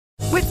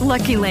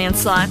Lucky Land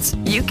Slots,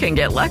 you can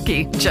get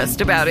lucky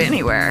just about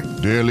anywhere.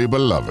 Dearly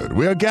beloved,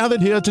 we are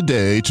gathered here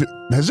today to...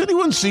 Has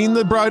anyone seen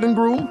the bride and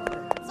groom?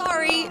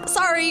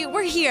 Sorry,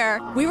 we're here.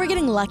 We were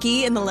getting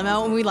lucky in the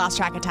limo and we lost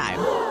track of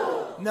time.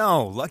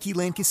 No, Lucky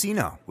Land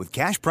Casino, with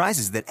cash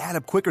prizes that add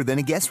up quicker than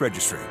a guest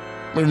registry.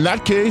 In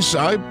that case,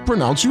 I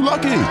pronounce you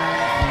lucky.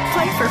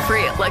 Play for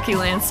free at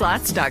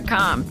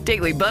LuckyLandSlots.com.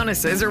 Daily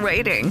bonuses are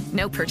waiting.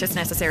 No purchase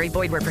necessary.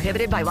 Void where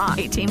prohibited by law.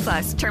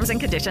 18+. Terms and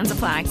conditions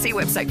apply. See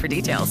website for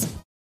details.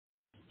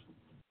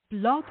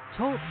 Blog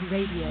Talk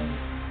Radio.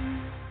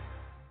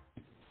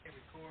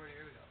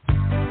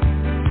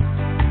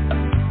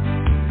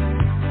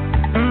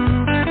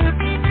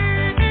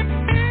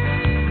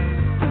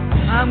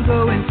 I'm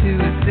going to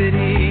a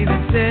city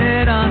that's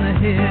set on a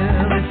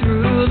hill. Its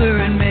ruler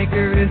and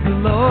maker is the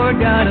Lord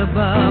God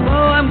above.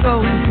 Oh, I'm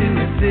going to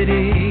a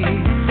city,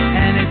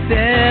 and it's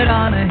set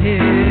on a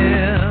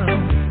hill.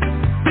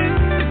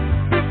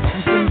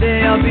 And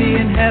someday I'll be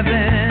in heaven,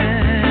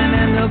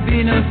 and there'll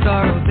be no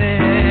sorrow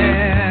there.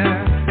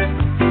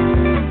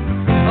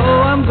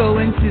 Oh, I'm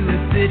going to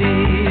a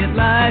city, it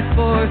lies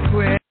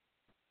foursquare.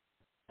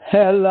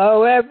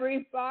 Hello,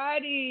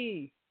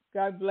 everybody.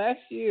 God bless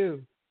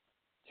you.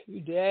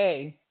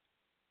 Today,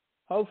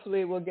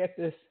 hopefully we'll get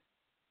this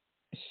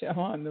show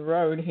on the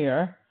road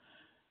here.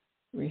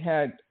 We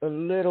had a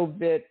little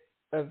bit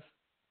of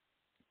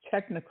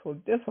technical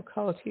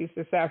difficulties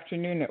this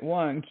afternoon at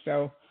 1,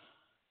 so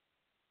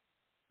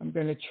I'm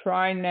going to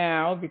try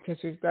now because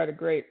we've got a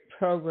great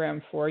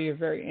program for you, a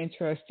very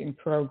interesting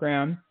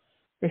program.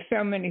 There's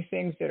so many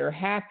things that are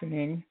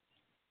happening,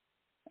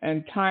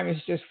 and time is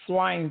just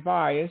flying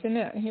by, isn't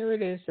it? Here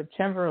it is,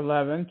 September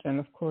 11th, and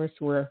of course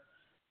we're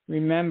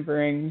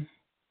remembering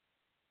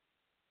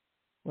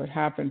what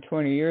happened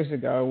 20 years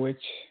ago,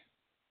 which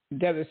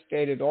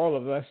devastated all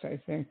of us. I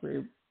think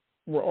we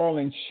were all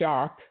in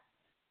shock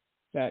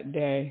that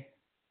day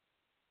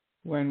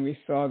when we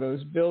saw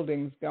those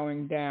buildings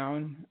going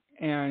down.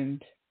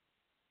 And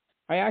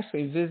I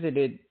actually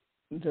visited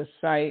the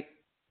site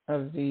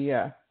of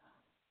the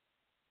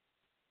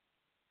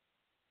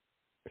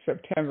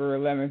September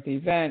 11th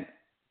event.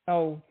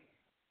 It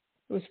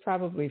was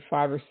probably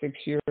 5 or 6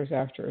 years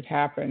after it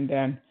happened.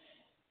 And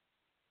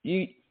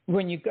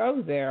when you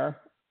go there,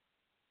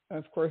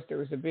 of course, there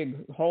was a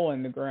big hole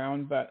in the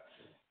ground, but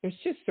it's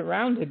just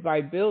surrounded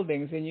by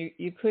buildings, and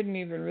you couldn't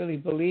even really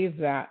believe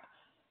that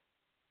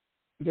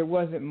there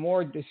wasn't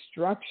more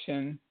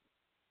destruction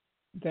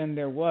than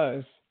there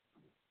was.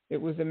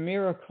 It was a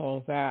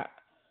miracle that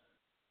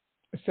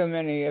so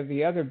many of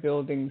the other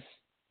buildings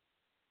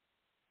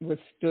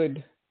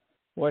withstood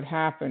what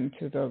happened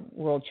to the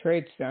World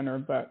Trade Center,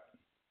 but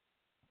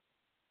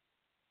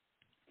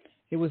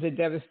it was a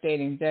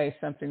devastating day,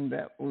 something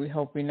that we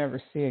hope we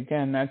never see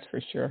again, that's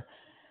for sure.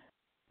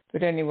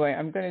 But anyway,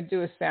 I'm going to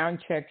do a sound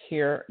check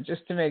here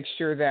just to make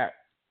sure that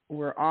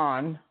we're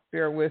on.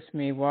 Bear with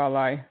me while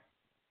I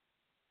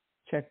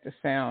check the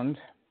sound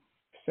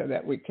so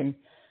that we can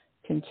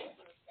continue.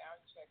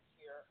 Sound check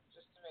here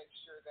just to make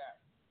sure that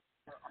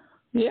we're on.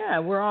 Yeah,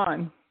 we're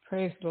on.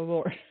 Praise the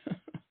Lord.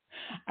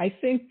 I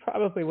think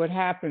probably what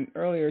happened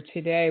earlier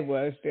today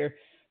was there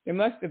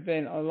must have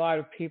been a lot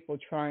of people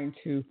trying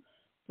to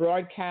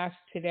broadcast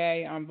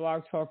today on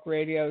Blog Talk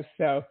Radio,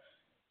 so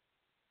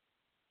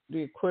the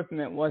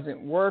equipment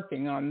wasn't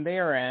working on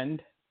their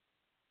end,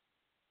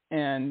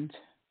 and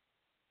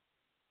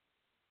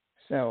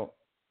so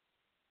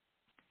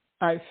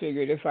I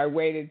figured if I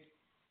waited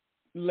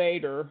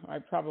later, I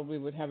probably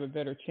would have a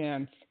better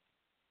chance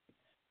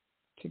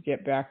to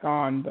get back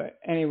on. But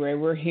anyway,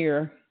 we're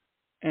here,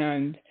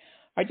 and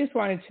I just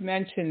wanted to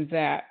mention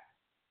that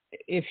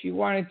if you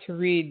wanted to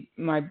read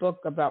my book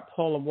about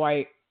Paula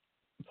White,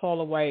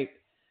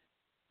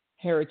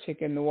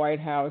 heretic in the White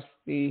House,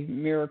 the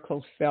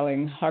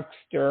miracle-selling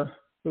huckster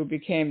who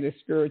became the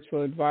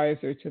spiritual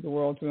advisor to the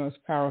world's most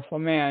powerful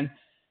man,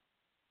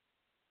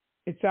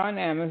 it's on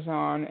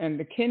Amazon, and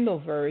the Kindle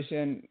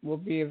version will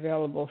be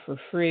available for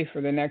free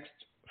for the next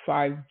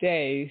 5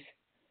 days.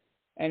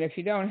 And if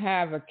you don't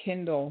have a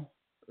Kindle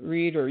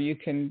reader, you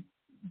can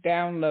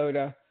download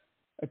a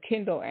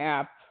Kindle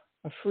app,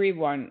 a free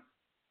one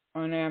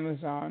on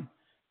Amazon,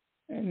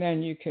 and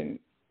then you can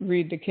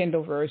read the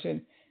Kindle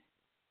version.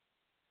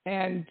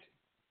 And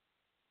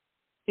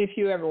if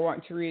you ever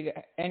want to read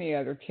any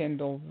other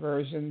Kindle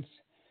versions,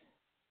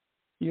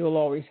 you'll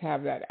always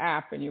have that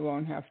app and you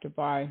won't have to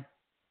buy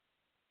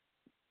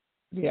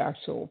the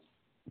actual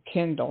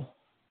Kindle.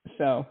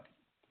 So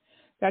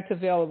that's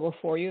available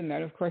for you. And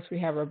then, of course, we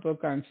have our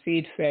book on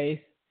seed faith.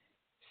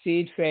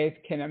 Seed faith,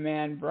 can a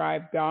man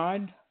bribe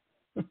God?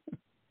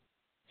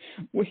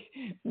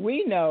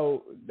 We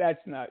know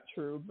that's not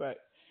true, but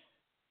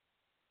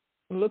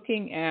I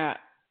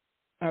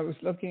was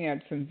looking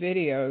at some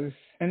videos,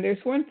 and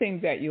there's one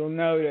thing that you'll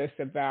notice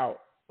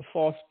about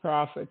false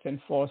prophets and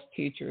false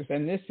teachers,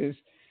 and this is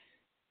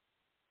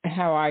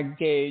how I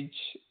gauge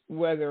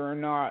whether or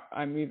not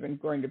I'm even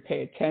going to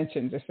pay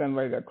attention to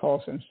somebody that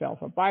calls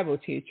himself a Bible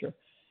teacher.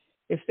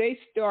 If they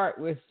start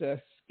with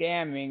the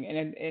scamming.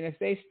 And if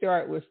they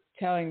start with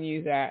telling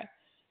you that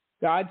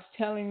God's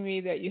telling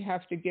me that you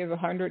have to give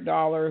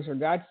 $100, or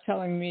God's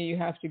telling me you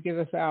have to give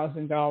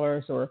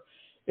 $1,000, or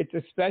it's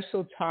a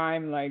special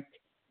time, like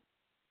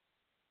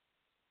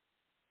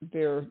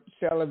they're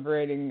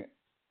celebrating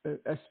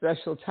a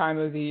special time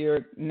of the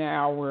year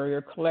now where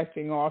they're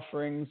collecting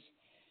offerings,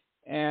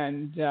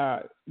 and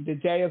the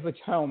Day of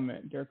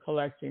Atonement they're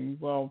collecting.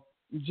 Well,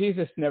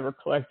 Jesus never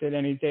collected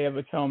any Day of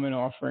Atonement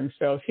offerings,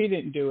 so if he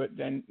didn't do it,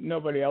 then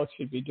nobody else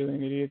should be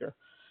doing it either.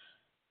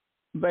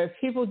 But if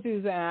people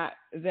do that,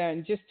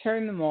 then just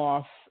turn them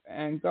off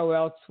and go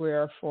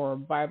elsewhere for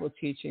Bible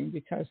teaching,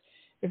 because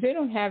if they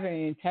don't have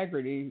any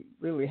integrity,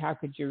 really, how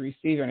could you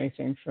receive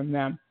anything from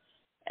them?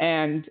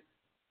 And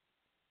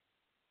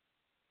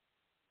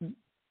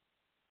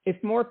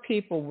if more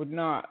people would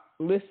not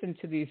listen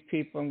to these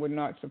people and would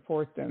not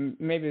support them,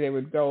 maybe they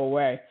would go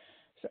away.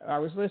 So I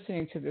was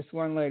listening to this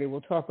one lady. We'll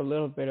talk a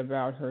little bit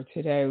about her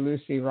today,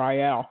 Lucy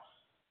Riel.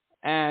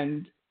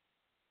 And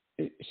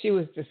she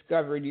was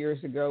discovered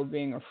years ago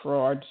being a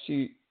fraud.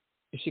 She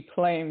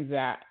claimed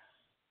that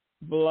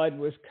blood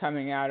was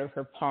coming out of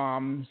her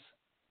palms.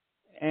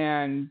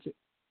 And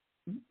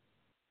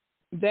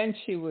then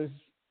she was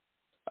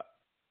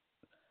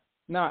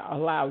not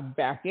allowed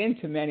back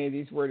into many of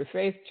these Word of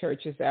Faith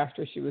churches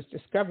after she was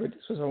discovered.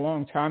 This was a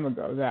long time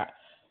ago that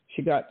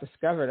she got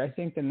discovered, I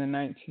think in the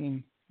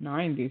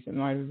 1990s it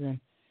might have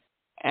been.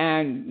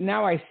 And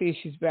now I see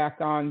she's back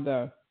on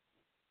the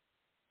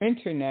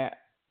internet,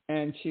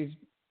 and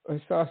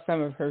I saw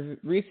some of her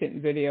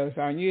recent videos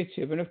on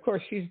YouTube. And of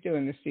course, she's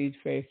doing the seed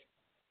faith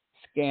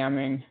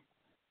scamming.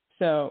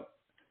 So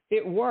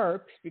it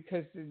works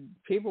because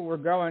people were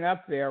going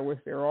up there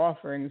with their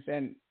offerings,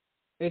 and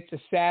it's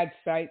a sad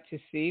sight to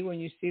see when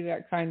you see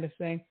that kind of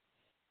thing.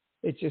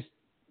 It just,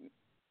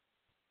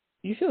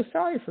 you feel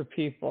sorry for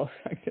people.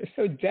 Like they're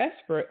so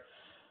desperate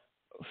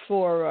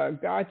for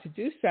God to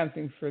do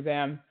something for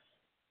them,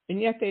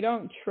 and yet they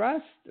don't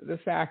trust the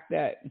fact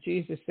that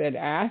Jesus said,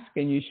 ask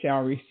and you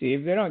shall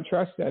receive. They don't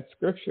trust that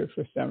scripture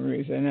for some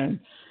reason. And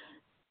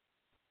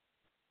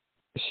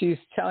she's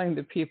telling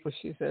the people,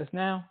 she says,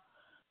 now,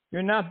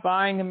 you're not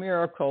buying a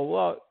miracle.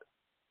 Well,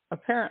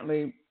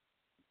 apparently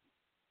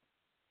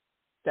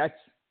that's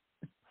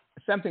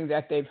something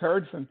that they've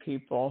heard from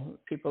people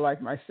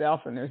like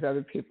myself, and there's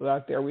other people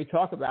out there. We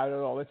talk about it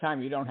all the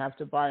time. You don't have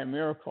to buy a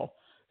miracle.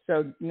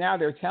 So now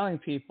they're telling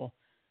people,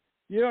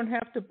 you don't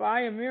have to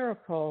buy a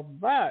miracle,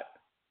 but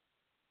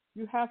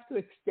you have to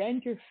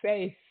extend your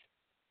faith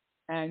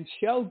and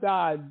show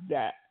God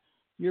that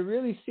you're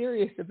really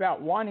serious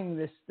about wanting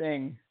this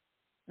thing.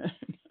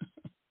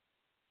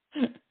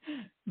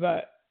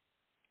 But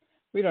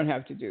we don't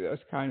have to do those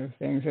kind of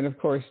things. And of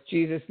course,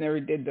 Jesus never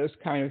did those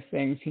kind of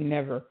things. He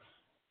never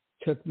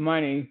took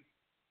money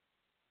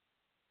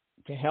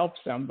to help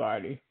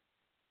somebody.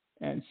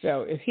 And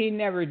so if he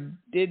never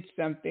did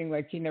something,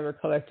 like he never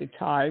collected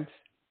tithes,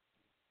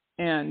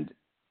 and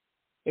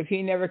if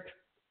he never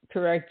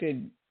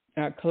collected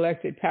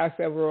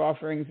Passover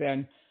offerings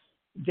and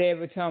Day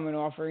of Atonement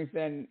offerings,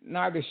 then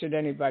neither should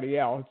anybody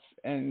else.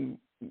 And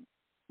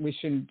we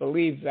shouldn't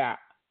believe that.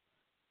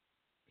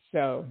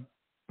 So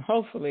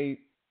hopefully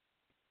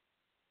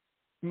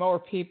more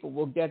people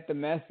will get the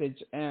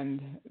message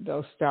and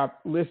they'll stop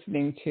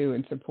listening to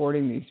and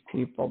supporting these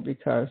people,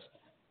 because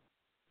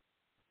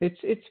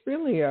it's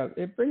really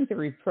it brings a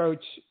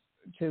reproach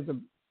to the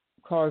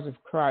cause of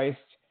Christ,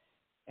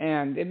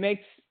 and it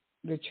makes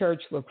the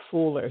church look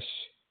foolish.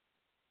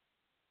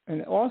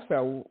 And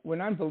also,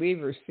 when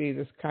unbelievers see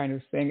this kind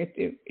of thing,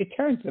 it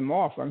turns them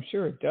off. I'm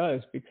sure it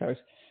does, because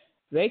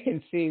they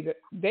can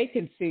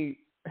see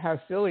how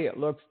silly it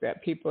looks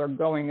that people are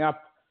going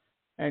up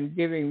and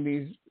giving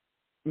these.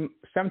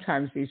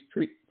 Sometimes these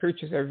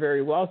preachers are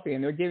very wealthy,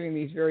 and they're giving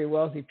these very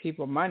wealthy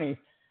people money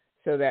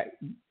so that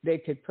they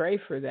could pray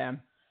for them.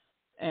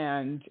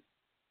 And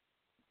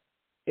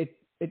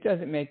it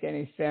doesn't make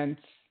any sense,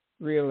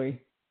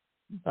 really.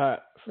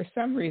 But for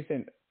some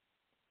reason,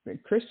 the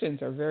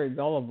Christians are very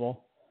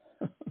gullible,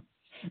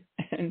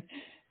 and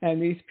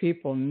these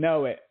people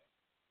know it,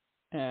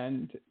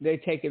 and they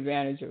take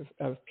advantage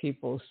of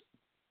people's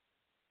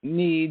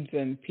needs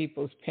and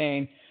people's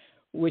pain,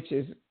 which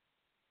is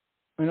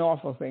an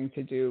awful thing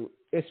to do,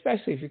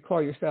 especially if you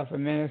call yourself a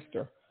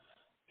minister.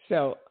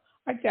 So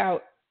I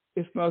doubt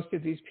if most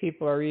of these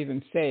people are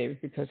even saved,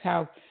 because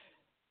how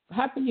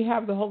can you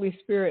have the Holy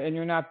Spirit and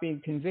you're not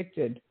being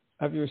convicted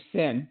of your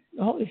sin?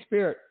 The Holy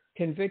Spirit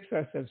convicts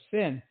us of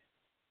sin,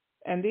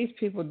 and these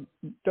people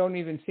don't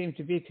even seem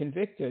to be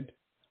convicted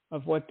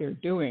of what they're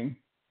doing.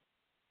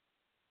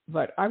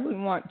 But I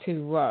wouldn't want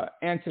to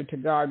answer to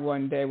God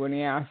one day when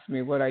he asks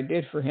me what I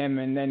did for him,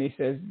 and then he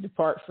says,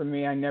 depart from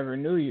me, I never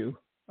knew you.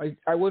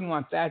 I wouldn't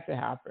want that to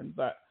happen.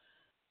 But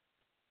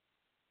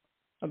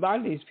a lot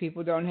of these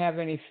people don't have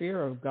any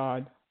fear of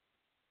God.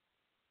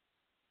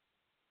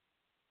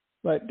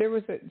 But there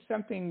was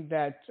something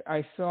that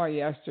I saw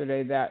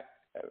yesterday that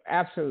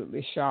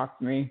absolutely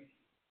shocked me.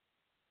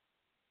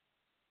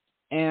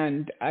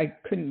 And I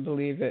couldn't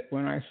believe it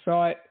when I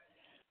saw it.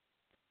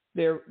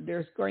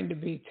 there's going to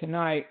be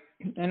tonight,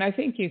 and I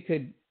think you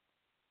could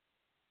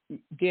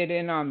get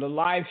in on the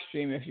live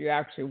stream if you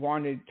actually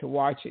wanted to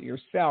watch it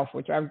yourself,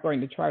 which I'm going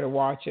to try to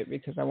watch it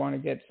because I want to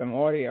get some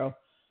audio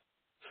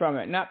from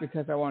it, not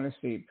because I want to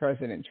see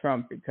President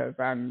Trump, because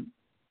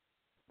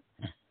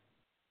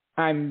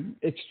I'm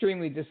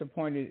extremely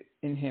disappointed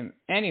in him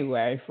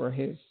anyway for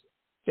his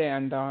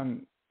stand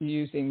on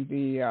using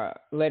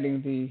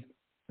letting the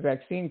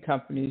vaccine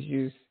companies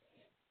use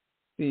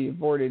the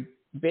aborted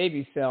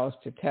baby cells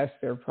to test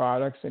their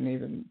products and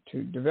even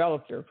to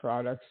develop their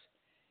products.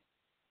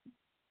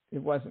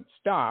 It wasn't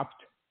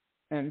stopped.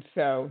 And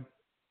so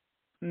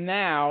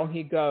now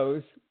he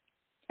goes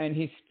and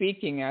he's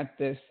speaking at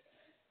this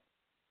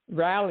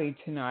rally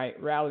tonight,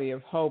 Rally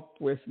of Hope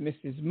with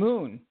Mrs.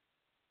 Moon.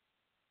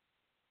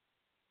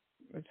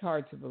 It's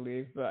hard to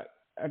believe, but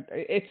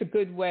it's a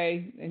good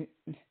way, and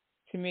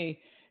to me,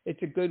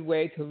 it's a good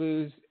way to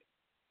lose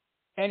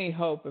any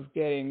hope of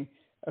getting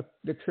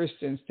the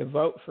Christians to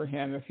vote for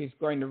him if he's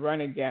going to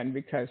run again,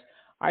 because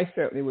I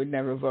certainly would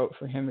never vote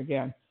for him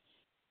again.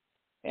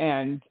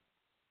 And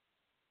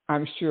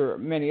I'm sure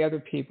many other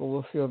people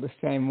will feel the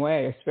same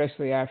way,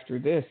 especially after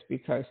this,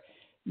 because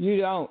you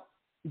don't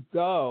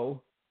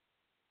go,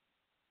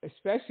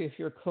 especially if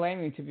you're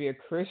claiming to be a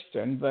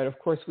Christian, but of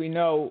course we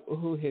know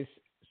who his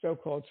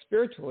so-called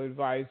spiritual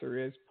advisor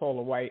is,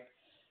 Paula White,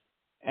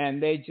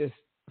 and they just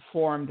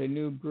formed a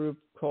new group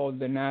called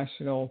the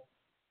National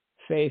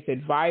Faith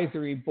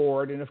Advisory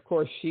Board, and of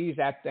course she's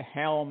at the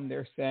helm,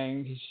 they're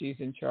saying she's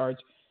in charge.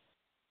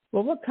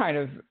 Well, what kind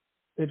of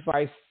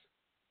advice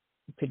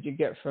could you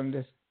get from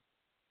this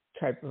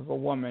type of a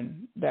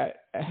woman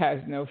that has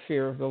no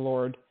fear of the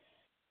Lord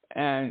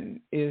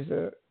and is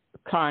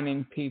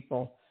conning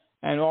people?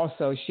 And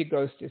also she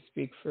goes to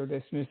speak for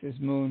this Mrs.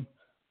 Moon,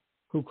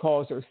 who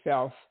calls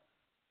herself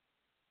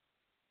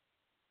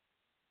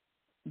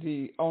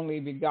the only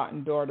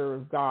begotten daughter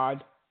of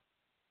God,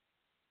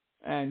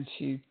 and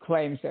she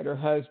claims that her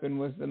husband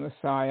was the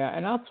Messiah.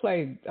 And I'll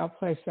play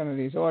some of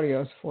these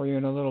audios for you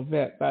in a little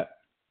bit. But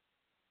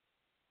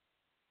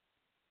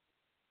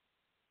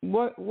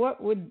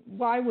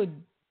why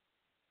would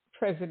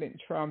President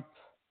Trump,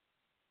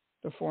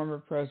 the former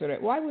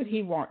president, why would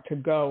he want to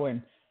go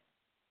and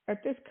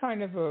at this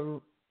kind of a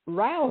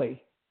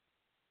rally?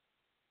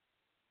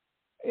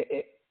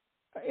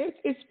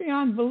 It's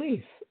beyond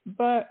belief.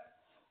 But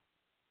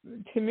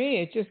to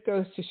me, it just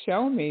goes to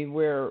show me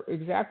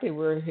exactly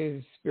where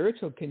his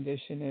spiritual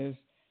condition is.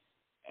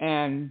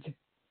 And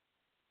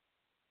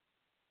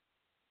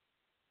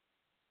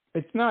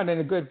it's not in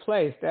a good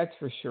place, that's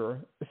for sure.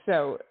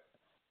 So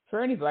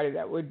for anybody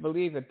that would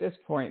believe at this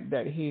point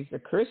that he's a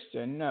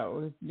Christian,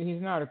 no,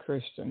 he's not a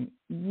Christian.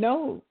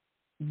 No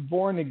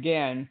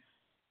born-again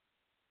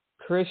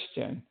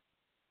Christian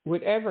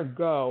would ever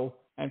go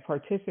and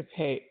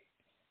participate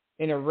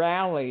in a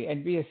rally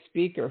and be a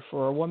speaker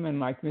for a woman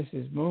like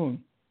Mrs.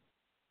 Moon,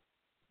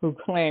 who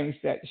claims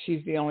that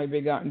she's the only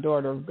begotten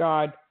daughter of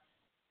God,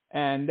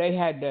 and they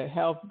had to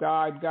help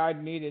God.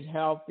 God needed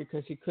help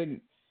because he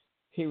couldn't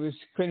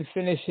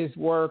finish his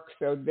work,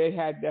 so they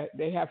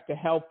have to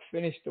help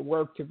finish the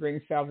work to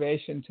bring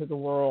salvation to the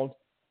world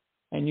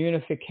and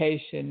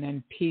unification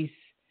and peace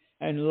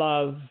and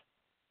love.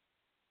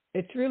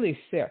 It's really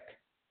sick.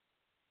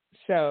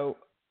 So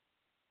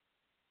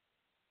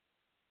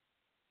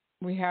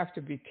we have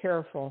to be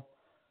careful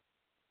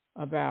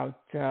about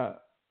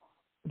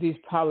these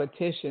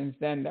politicians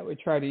then that would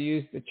try to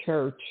use the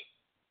church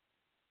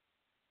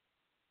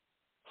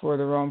for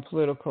their own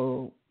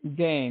political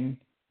gain.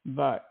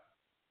 But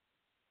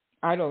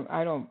I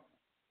don't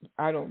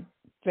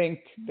think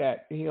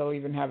that he'll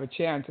even have a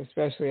chance,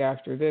 especially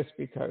after this,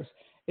 because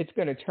it's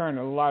going to turn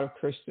a lot of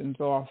Christians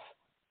off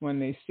when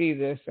they see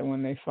this and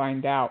when they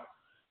find out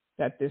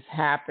that this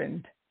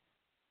happened.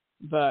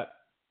 But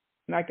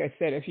like I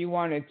said, if you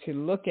wanted to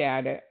look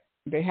at it,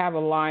 they have a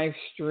live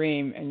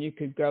stream, and you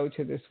could go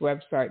to this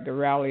website, the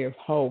Rally of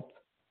Hope,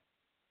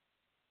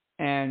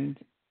 and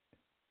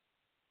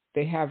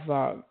they have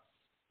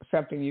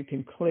something you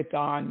can click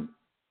on,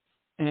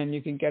 and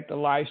you can get the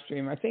live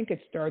stream. I think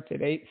it starts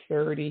at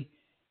 8:30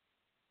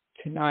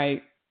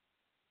 tonight,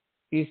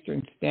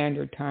 Eastern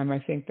Standard Time. I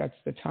think that's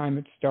the time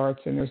it starts,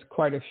 and there's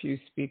quite a few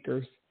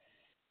speakers.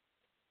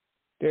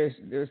 There's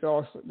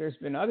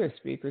been other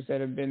speakers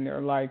that have been there,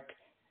 like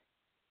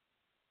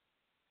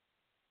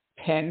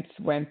Pence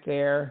went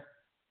there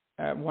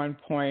at one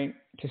point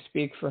to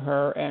speak for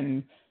her,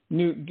 and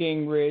Newt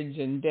Gingrich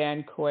and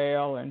Dan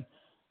Quayle. And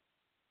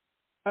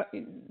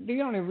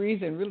the only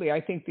reason, really, I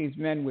think these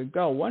men would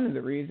go, one of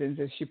the reasons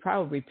is she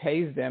probably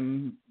pays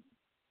them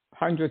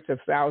hundreds of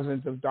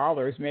thousands of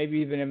dollars, maybe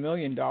even $1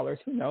 million.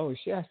 Who knows?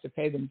 She has to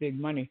pay them big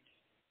money.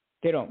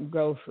 They don't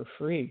go for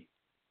free.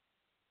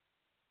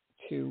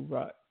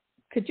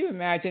 Could you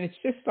imagine? It's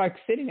just like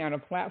sitting on a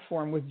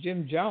platform with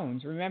Jim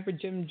Jones. Remember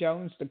Jim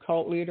Jones, the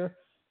cult leader,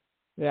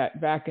 that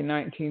back in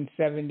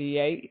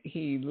 1978,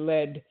 he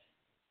led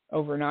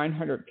over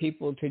 900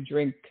 people to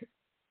drink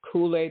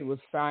Kool-Aid with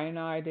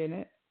cyanide in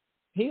it?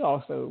 He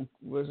also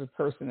was a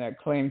person that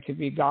claimed to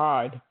be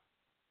God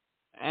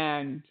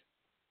And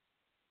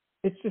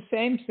it's the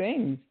same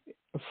thing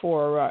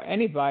for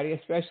anybody,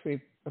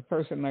 especially a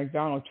person like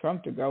Donald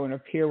Trump, to go and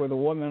appear with a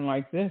woman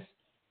like this.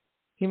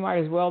 He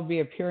might as well be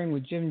appearing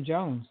with Jim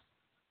Jones.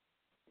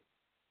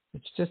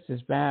 It's just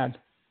as bad.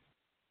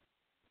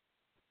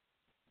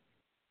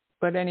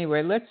 But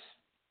anyway, let's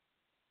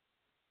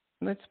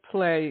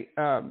play,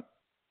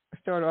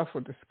 start off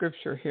with the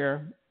scripture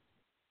here.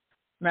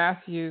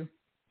 Matthew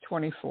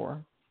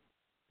 24.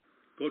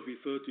 God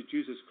referred to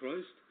Jesus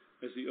Christ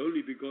as the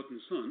only begotten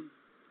Son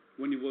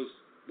when he was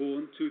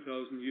born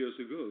 2,000 years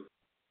ago.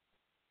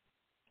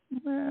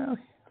 Well,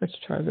 let's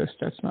try this.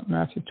 That's not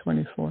Matthew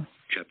 24.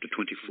 Chapter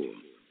 24.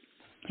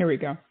 Here we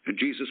go. And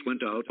Jesus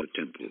went out of the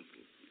temple,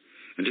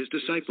 and his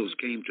disciples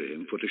came to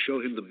him for to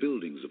show him the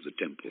buildings of the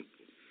temple.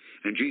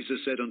 And Jesus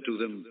said unto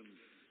them,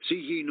 See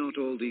ye not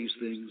all these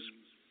things?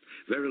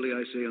 Verily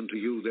I say unto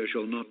you, there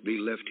shall not be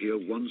left here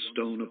one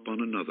stone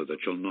upon another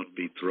that shall not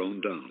be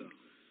thrown down.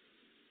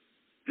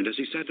 And as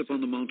he sat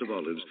upon the Mount of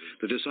Olives,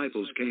 the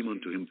disciples came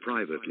unto him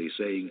privately,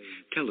 saying,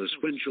 Tell us,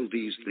 when shall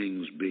these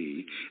things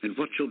be, and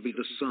what shall be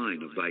the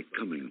sign of thy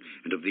coming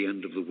and of the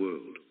end of the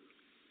world?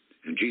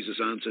 And Jesus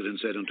answered and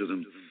said unto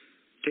them,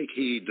 Take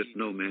heed that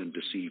no man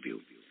deceive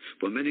you.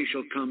 For many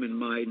shall come in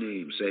my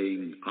name,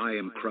 saying, I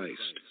am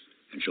Christ,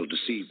 and shall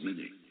deceive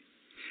many.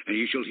 And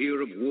ye shall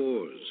hear of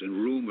wars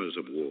and rumors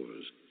of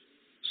wars.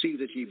 See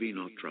that ye be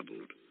not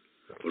troubled.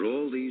 For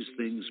all these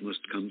things must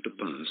come to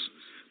pass,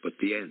 but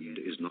the end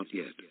is not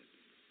yet.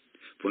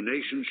 For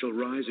nation shall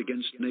rise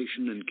against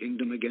nation, and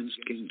kingdom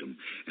against kingdom,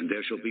 and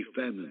there shall be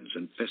famines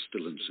and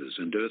pestilences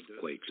and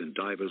earthquakes in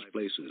divers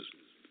places.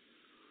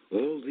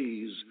 All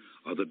these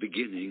are the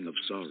beginning of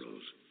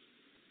sorrows.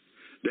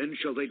 Then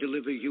shall they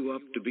deliver you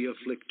up to be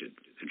afflicted,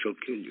 and shall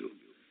kill you,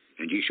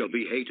 and ye shall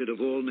be hated of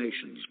all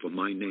nations for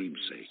my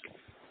name's sake.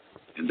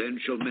 And then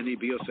shall many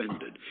be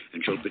offended,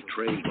 and shall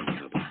betray one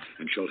another,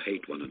 and shall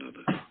hate one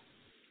another.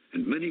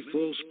 And many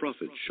false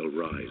prophets shall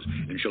rise,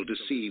 and shall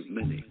deceive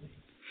many.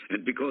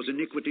 And because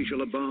iniquity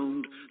shall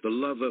abound, the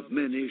love of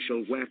many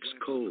shall wax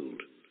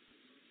cold.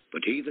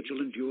 But he that shall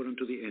endure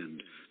unto the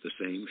end, the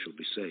same shall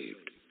be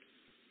saved.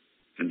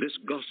 And this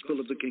gospel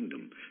of the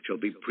kingdom shall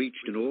be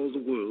preached in all the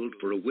world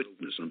for a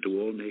witness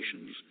unto all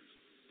nations,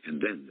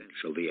 and then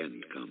shall the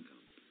end come.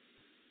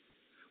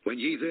 When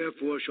ye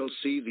therefore shall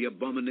see the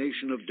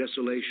abomination of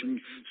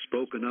desolation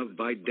spoken of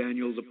by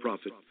Daniel the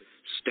prophet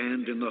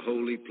stand in the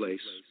holy place,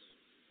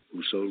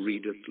 whoso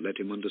readeth, let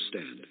him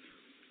understand.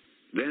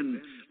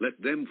 Then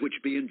let them which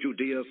be in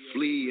Judea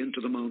flee into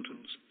the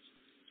mountains.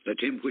 Let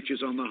him which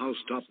is on the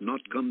housetop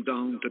not come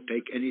down to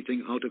take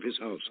anything out of his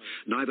house,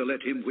 neither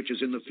let him which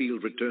is in the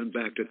field return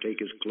back to take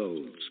his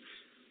clothes.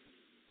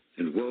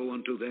 And woe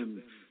unto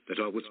them that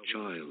are with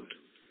child,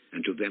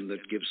 and to them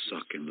that give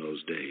suck in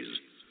those days.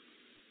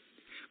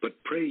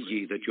 But pray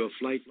ye that your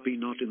flight be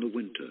not in the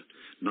winter,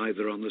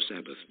 neither on the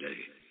Sabbath day.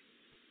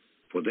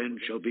 For then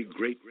shall be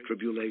great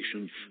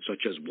tribulation,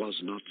 such as was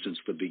not since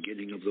the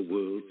beginning of the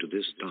world to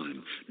this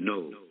time,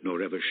 no,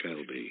 nor ever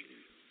shall be.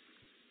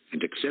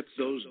 And except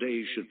those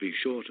days should be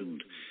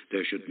shortened,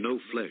 there should no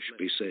flesh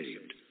be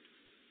saved.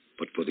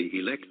 But for the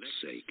elect's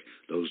sake,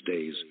 those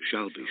days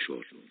shall be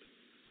shortened.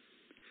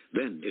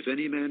 Then, if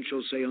any man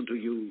shall say unto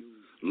you,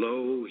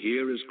 Lo,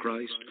 here is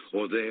Christ,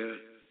 or there,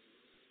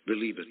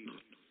 believe it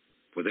not.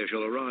 For there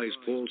shall arise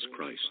false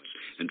Christs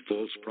and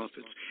false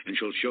prophets, and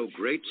shall show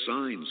great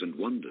signs and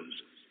wonders,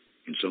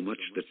 insomuch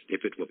that,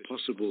 if it were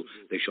possible,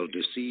 they shall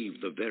deceive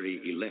the very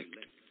elect.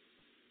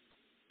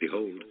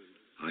 Behold,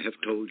 I have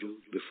told you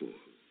before.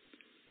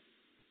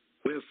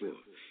 Wherefore,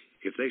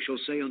 if they shall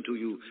say unto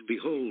you,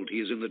 Behold,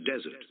 he is in the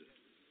desert,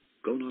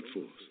 go not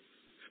forth.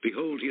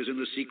 Behold, he is in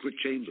the secret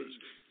chambers,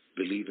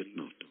 believe it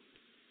not.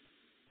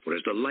 For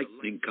as the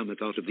lightning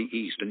cometh out of the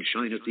east, and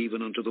shineth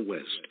even unto the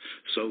west,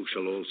 so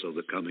shall also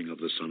the coming of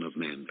the Son of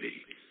Man be.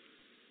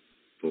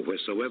 For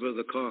wheresoever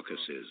the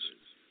carcass is,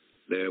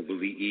 there will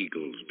the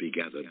eagles be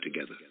gathered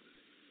together.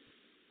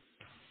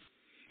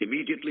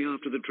 Immediately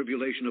after the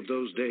tribulation of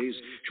those days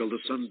shall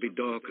the sun be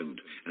darkened,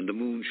 and the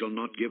moon shall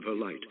not give her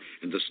light,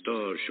 and the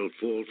stars shall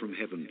fall from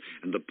heaven,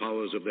 and the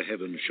powers of the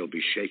heavens shall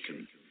be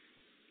shaken.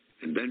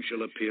 And then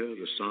shall appear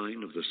the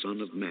sign of the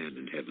Son of Man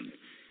in heaven.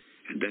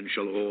 And then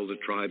shall all the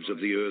tribes of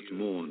the earth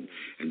mourn,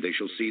 and they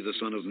shall see the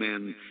Son of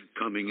Man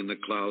coming in the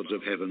clouds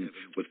of heaven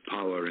with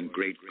power and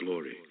great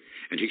glory.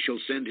 And he shall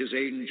send his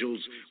angels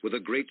with a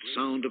great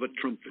sound of a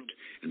trumpet,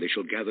 and they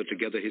shall gather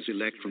together his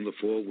elect from the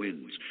four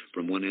winds,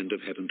 from one end of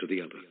heaven to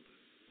the other.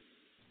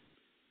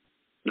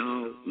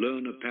 Now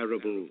learn a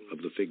parable of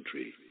the fig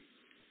tree.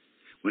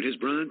 When his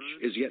branch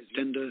is yet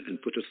tender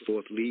and putteth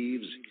forth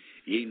leaves,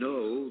 ye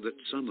know that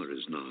summer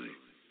is nigh.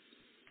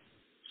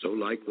 So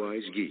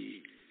likewise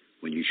ye,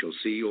 when ye shall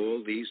see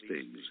all these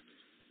things,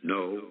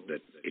 know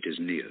that it is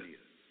near,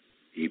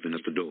 even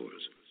at the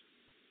doors.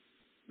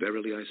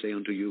 Verily I say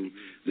unto you,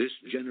 this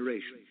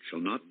generation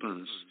shall not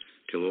pass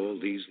till all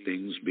these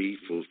things be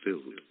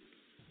fulfilled.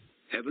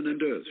 Heaven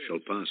and earth shall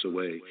pass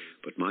away,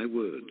 but my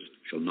words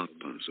shall not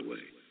pass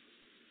away.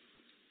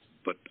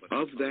 But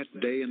of that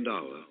day and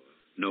hour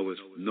knoweth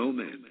no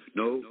man,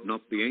 no,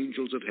 not the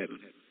angels of heaven,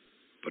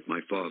 but my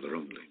Father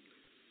only.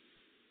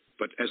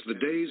 But as the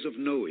days of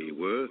Noe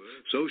were,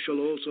 so shall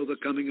also the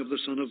coming of the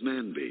Son of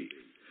Man be.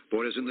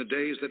 For as in the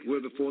days that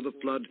were before the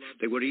flood,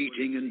 they were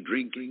eating and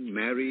drinking,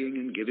 marrying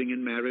and giving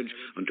in marriage,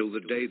 until the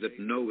day that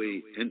Noe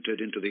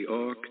entered into the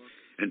ark,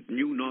 and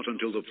knew not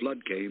until the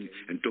flood came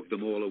and took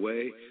them all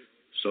away,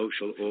 so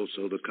shall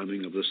also the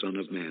coming of the Son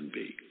of Man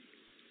be.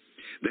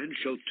 Then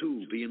shall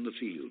two be in the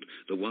field,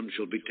 the one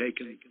shall be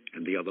taken,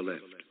 and the other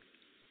left.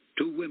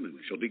 Two women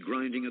shall be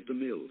grinding at the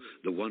mill,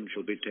 the one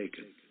shall be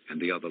taken,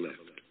 and the other left.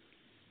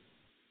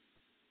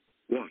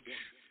 Watch,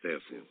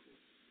 therefore,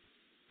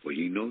 for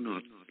ye know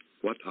not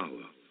what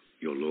hour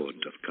your Lord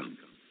doth come.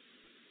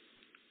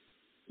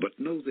 But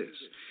know this,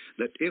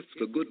 that if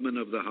the goodman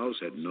of the house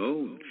had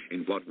known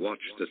in what watch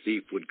the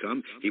thief would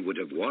come, he would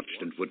have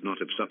watched and would not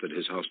have suffered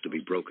his house to be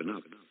broken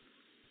up.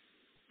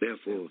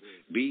 Therefore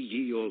be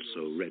ye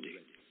also ready,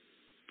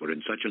 for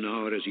in such an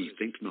hour as ye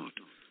think not,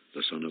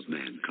 the Son of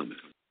Man cometh.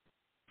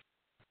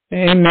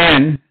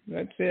 Amen.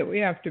 That's it. We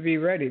have to be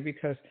ready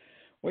because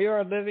we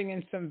are living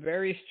in some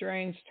very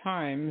strange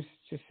times,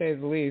 to say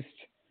the least.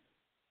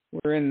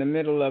 We're in the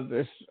middle of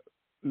this,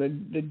 the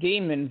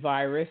demon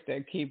virus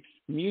that keeps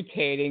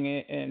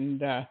mutating,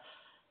 and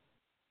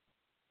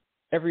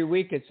every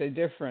week it's a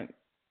different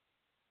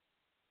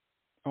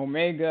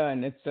Omega,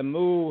 and it's a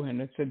Mu,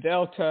 and it's a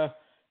Delta,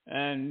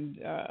 and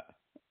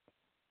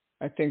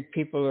I think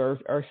people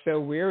are so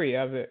weary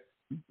of it,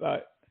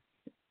 but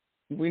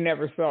we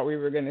never thought we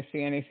were going to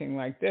see anything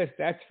like this,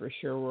 that's for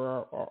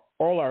sure.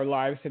 All our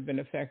lives have been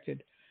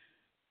affected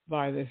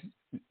by this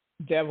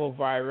devil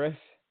virus.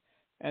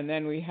 And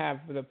then we have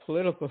the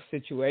political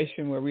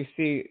situation where we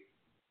see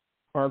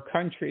our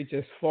country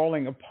just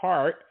falling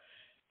apart,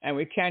 and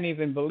we can't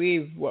even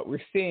believe what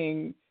we're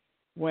seeing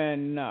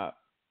when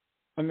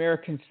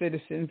American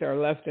citizens are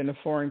left in a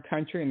foreign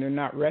country and they're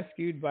not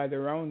rescued by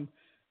their own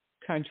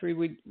country.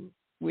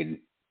 We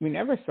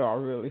never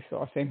really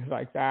saw things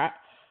like that.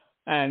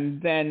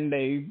 And then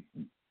they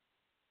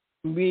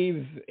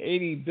leave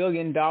 $80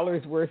 billion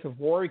worth of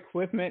war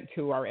equipment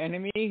to our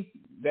enemy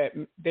that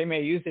they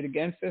may use it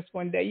against us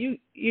one day.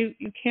 You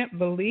can't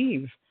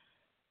believe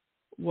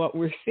what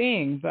we're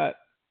seeing, but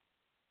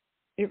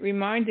it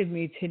reminded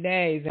me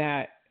today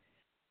that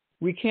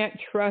we can't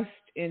trust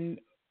in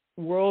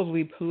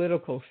worldly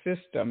political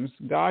systems.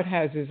 God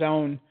has his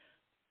own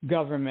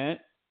government,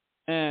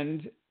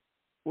 and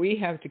we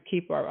have to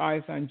keep our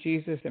eyes on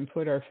Jesus and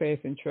put our faith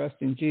and trust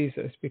in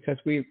Jesus, because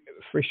we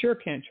for sure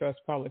can't trust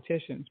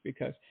politicians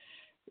because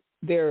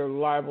they're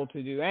liable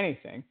to do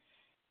anything.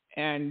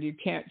 And you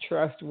can't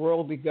trust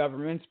worldly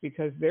governments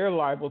because they're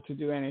liable to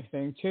do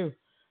anything too.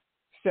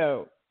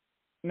 So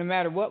no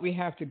matter what we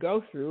have to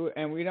go through,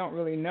 and we don't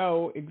really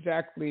know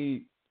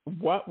exactly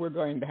what we're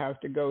going to have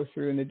to go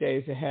through in the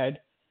days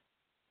ahead,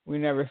 we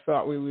never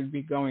thought we would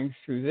be going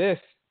through this,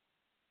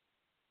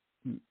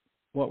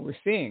 what we're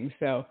seeing.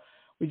 So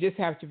we just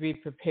have to be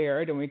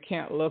prepared, and we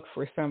can't look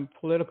for some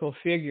political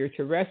figure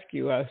to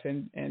rescue us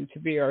and to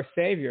be our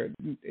savior.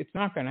 It's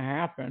not going to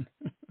happen.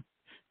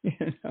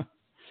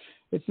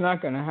 It's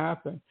not going to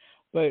happen.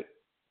 But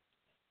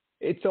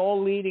it's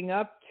all leading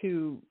up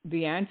to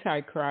the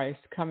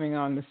Antichrist coming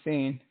on the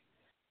scene.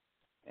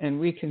 And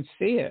we can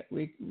see it.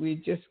 We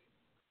just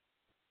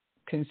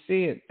can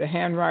see it. The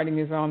handwriting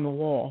is on the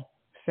wall.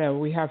 So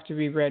we have to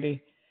be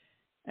ready.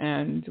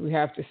 And we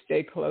have to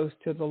stay close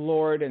to the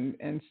Lord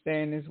and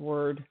stay in his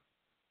word.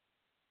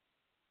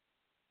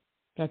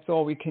 That's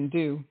all we can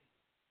do.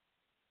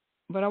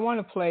 But I want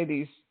to play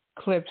these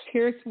clips.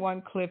 Here's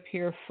one clip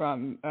here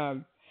from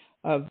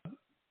a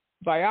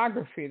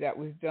biography that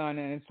was done,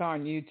 and it's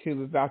on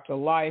YouTube, about the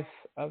life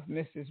of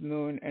Mrs.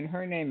 Moon, and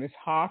her name is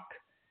Hak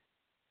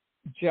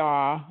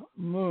Ja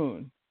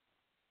Moon.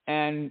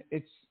 And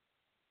it's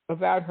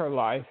about her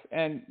life.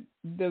 And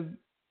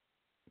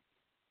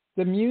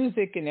the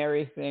music and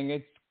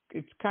everything,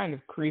 it's kind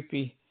of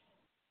creepy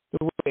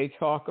the way they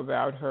talk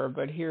about her,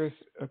 but here's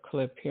a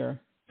clip here.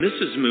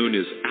 Mrs. Moon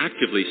is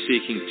actively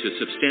seeking to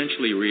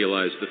substantially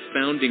realize the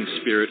founding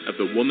spirit of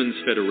the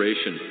Women's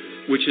Federation,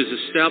 which is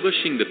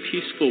establishing the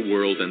peaceful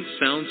world and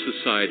sound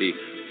society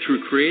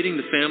through creating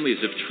the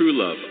families of true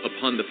love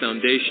upon the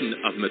foundation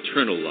of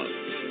maternal love.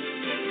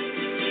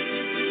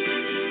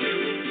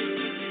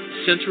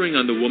 Centering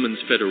on the Women's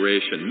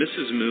Federation,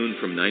 Mrs. Moon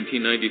from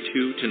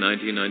 1992 to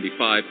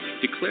 1995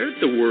 declared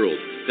to the world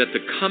that the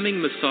coming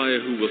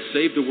Messiah who will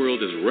save the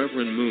world is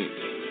Reverend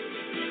Moon.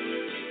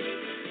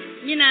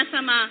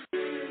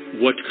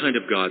 What kind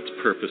of God's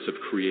purpose of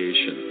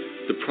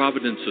creation, the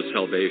providence of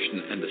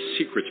salvation, and the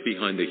secrets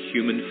behind the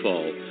human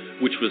fall,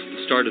 which was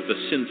the start of the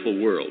sinful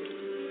world?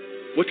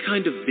 What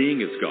kind of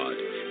being is God,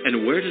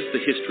 and where does the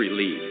history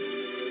lead?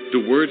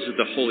 The words of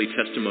the Holy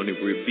Testimony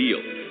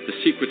reveal the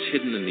secrets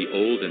hidden in the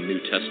Old and New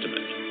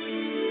Testament.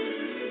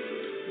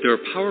 Their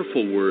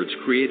powerful words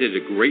created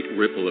a great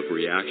ripple of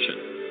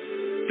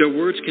reaction. Their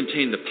words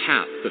contain the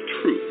path, the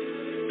truth,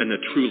 and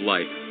the true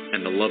life,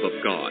 and the love of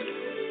God.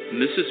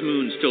 Mrs.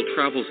 Moon still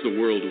travels the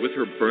world with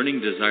her burning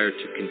desire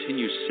to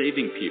continue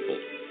saving people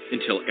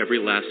until every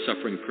last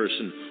suffering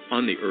person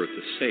on the earth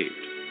is saved.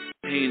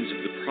 The pains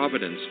of the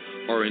providence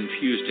are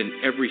infused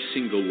in every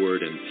single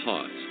word and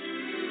pause.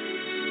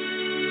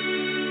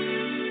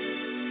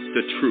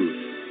 The truth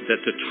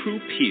that the true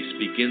peace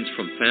begins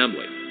from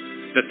family,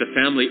 that the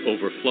family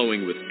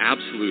overflowing with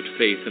absolute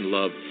faith and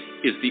love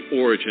is the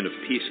origin of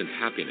peace and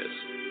happiness.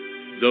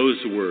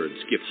 Those words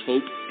give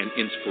hope and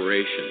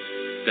inspiration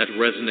that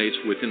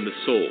resonates within the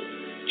soul,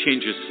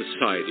 changes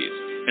societies,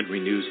 and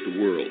renews the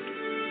world.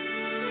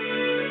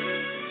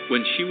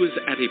 When she was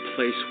at a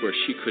place where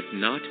she could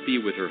not be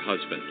with her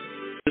husband,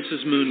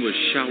 Mrs. Moon was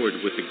showered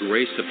with the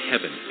grace of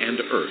heaven and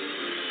earth.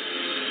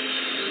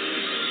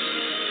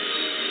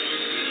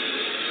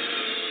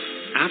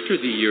 After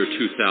the year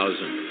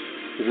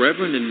 2000,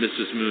 Reverend and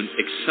Mrs. Moon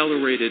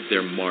accelerated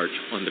their march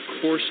on the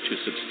course to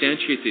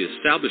substantiate the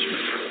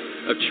establishment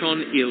of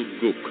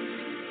Chon-il-guk,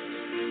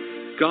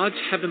 God's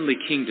heavenly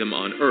kingdom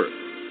on earth.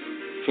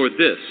 For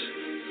this,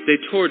 they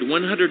toured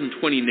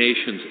 120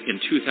 nations in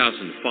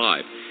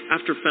 2005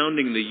 after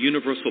founding the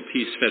Universal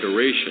Peace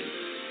Federation,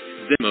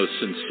 the most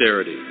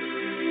sincerity.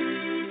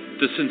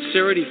 The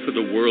sincerity for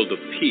the world of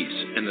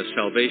peace and the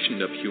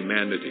salvation of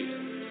humanity.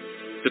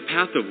 The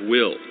path of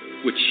will,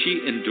 which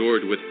she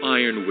endured with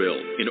iron will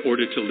in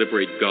order to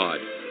liberate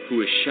God,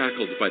 who is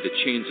shackled by the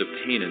chains of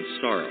pain and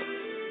sorrow.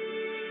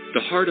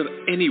 The heart of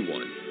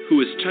anyone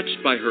who is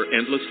touched by her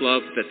endless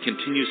love that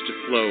continues to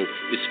flow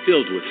is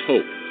filled with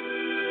hope.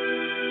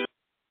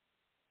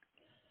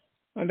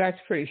 Well, that's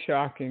pretty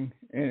shocking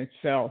in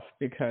itself,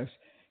 because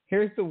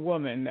here's the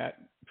woman that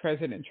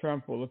President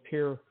Trump will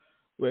appear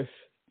with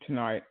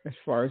tonight, as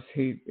far as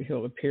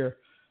he'll appear.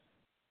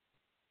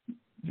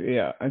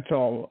 Yeah, it's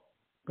all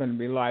going to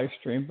be live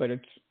streamed, but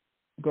it's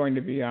going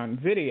to be on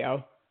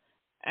video.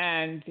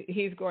 And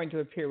he's going to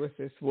appear with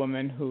this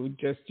woman who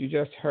you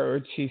just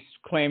heard. She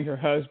claimed her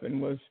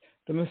husband was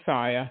the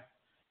Messiah,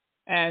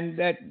 and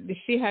that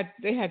they had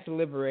to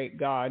liberate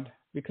God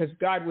because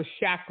God was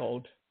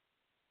shackled.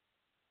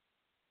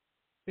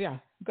 Yeah,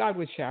 God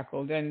was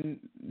shackled, and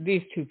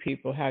these two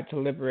people had to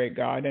liberate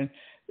God. And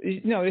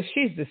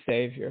she's the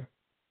Savior.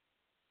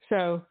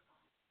 So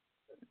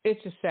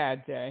it's a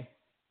sad day.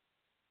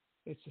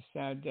 It's a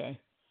sad day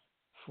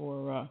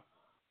for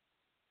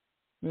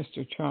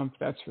Mr. Trump,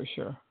 that's for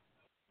sure.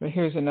 But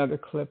here's another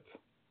clip.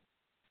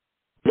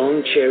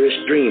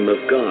 Long-cherished dream of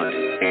God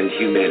and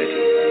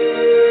humanity.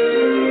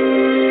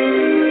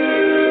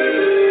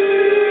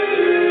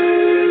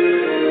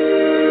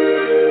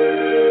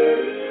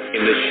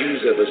 In the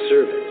shoes of a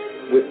servant,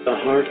 with the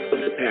heart of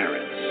the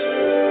parents.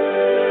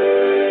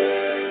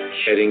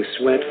 Shedding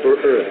sweat for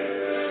earth,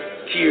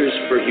 tears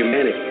for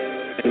humanity,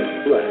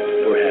 and blood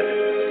for heaven.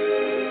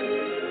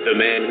 The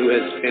man who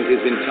has spent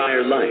his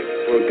entire life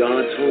for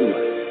God's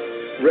homeland,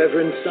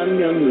 Reverend Sun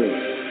Myung Moon.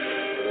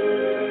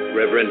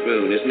 Reverend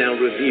Moon is now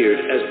revered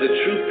as the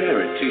true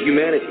parent to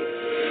humanity,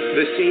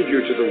 the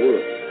savior to the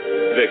world,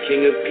 the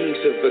king of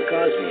peace of the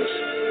cosmos,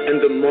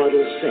 and the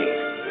model saint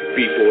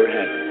before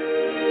heaven.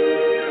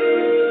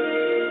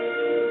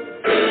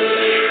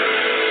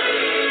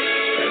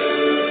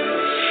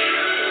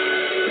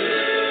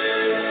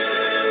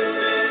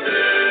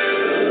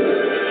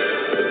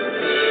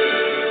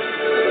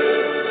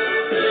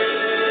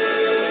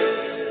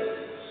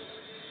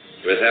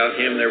 Without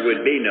him, there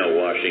would be no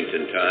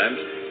Washington Times,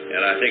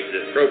 and I think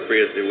it's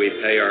appropriate that we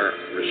pay our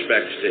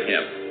respects to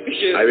him.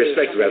 I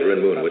respect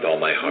Reverend Moon with all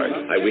my heart.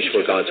 I wish for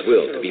God's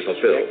will to be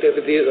fulfilled. The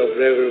activities of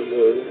Reverend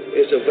Moon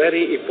is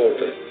very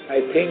important.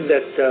 I think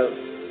that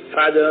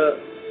Father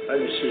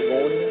and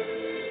Simone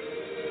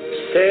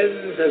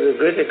stands as a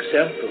great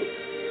example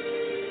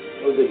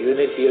of the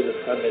unity of the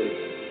family.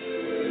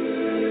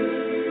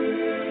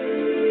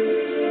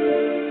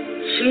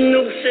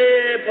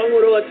 16세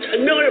범으로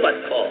천명을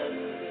받고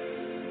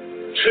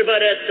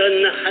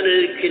출발했던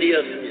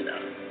하늘길이었습니다.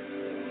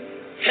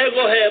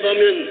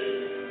 해고해보면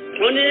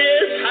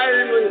본인의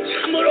삶은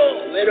참으로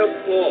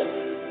외롭고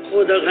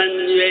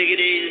고독한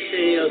외길의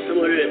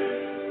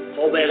일생이었음을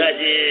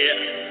고백하지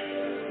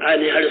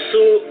아니할 수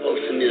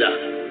없습니다.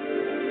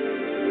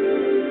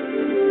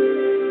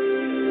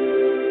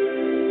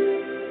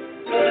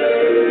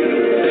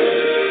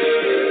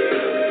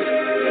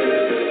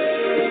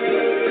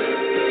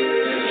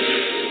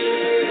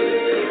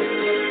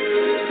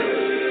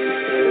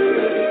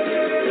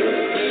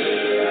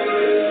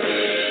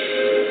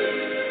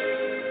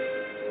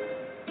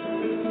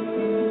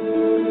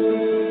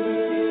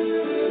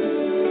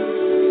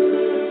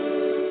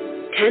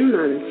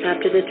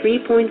 After the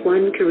 3.1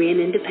 Korean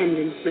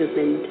independence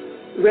movement,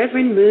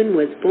 Reverend Moon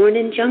was born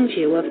in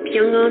Jeongju of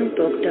Pyongan,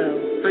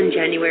 Dokdo, on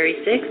January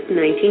 6,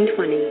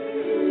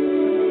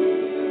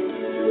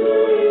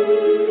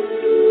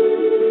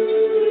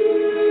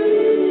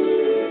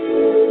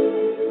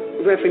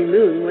 1920. Reverend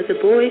Moon was a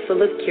boy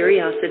full of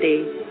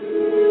curiosity.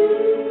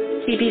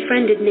 He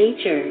befriended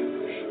nature,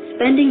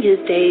 spending his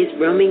days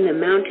roaming the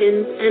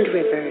mountains and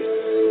rivers.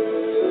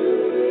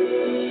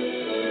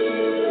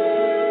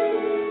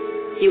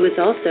 He was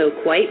also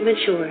quite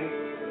mature,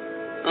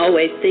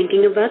 always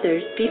thinking of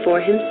others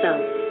before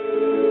himself.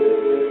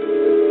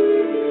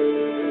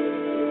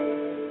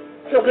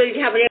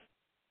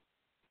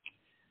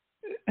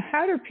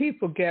 How do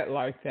people get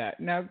like that?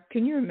 Now,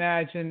 can you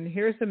imagine?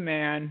 Here's a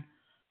man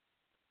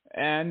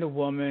and a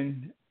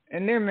woman,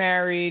 and they're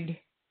married,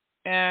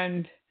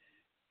 and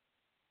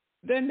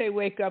then they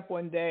wake up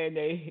one day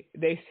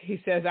and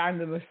he says, "I'm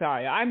the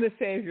Messiah. I'm the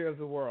Savior of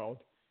the world."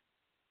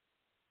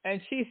 And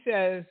she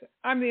says,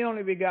 "I'm the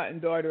only begotten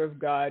daughter of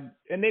God."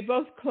 And they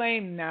both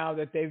claim now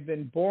that they've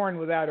been born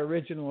without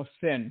original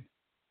sin.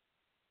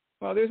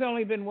 Well, there's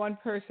only been one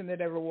person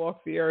that ever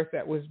walked the earth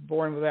that was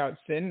born without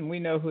sin, and we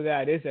know who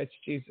that is. That's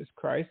Jesus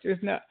Christ.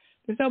 There's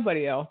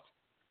nobody else.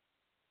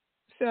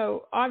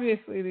 So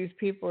obviously these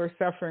people are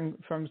suffering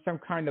from some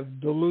kind of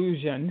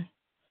delusion.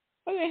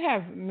 Well, they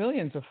have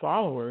millions of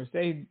followers.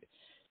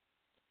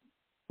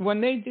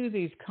 When they do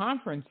these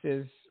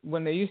conferences,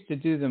 when they used to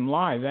do them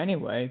live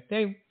anyway,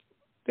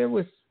 there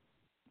was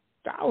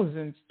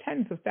thousands,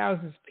 tens of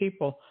thousands of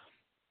people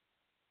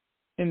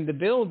in the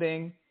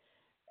building,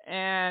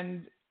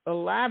 and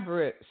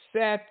elaborate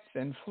sets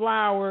and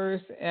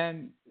flowers,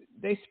 and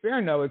they spare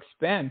no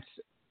expense.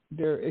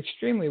 They're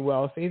extremely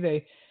wealthy.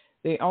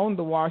 They owned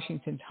the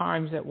Washington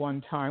Times at one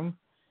time,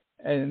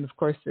 and of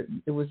course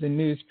it was a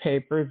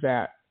newspaper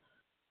that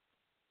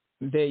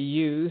they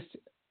used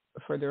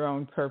for their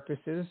own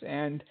purposes,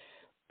 and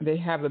they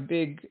have a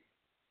big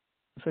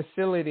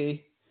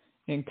facility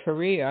in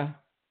Korea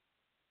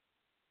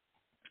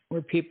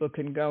where people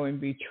can go and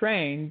be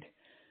trained.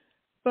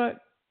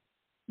 But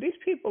these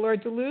people are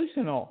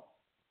delusional.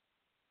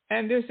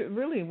 And there's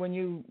really, when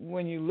you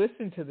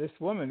listen to this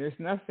woman, there's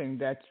nothing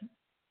that's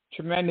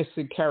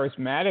tremendously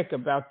charismatic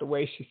about the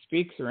way she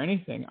speaks or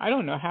anything. I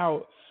don't know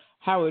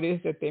how it is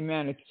that they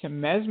manage to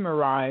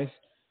mesmerize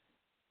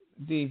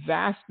the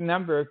vast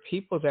number of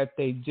people that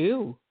they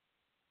do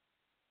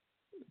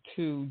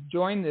to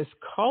join this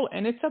cult.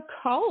 And it's a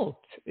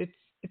cult. It's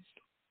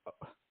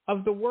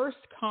of the worst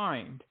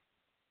kind.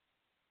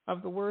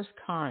 Of the worst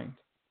kind.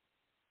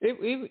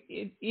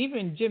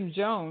 Even Jim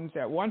Jones,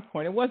 at one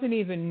point, it wasn't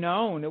even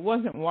known. It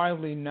wasn't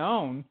widely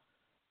known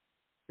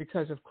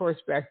because, of course,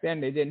 back then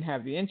they didn't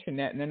have the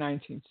internet in the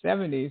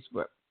 1970s,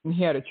 but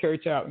he had a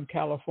church out in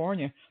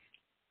California.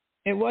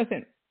 It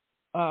wasn't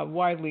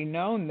widely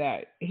known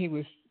that he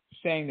was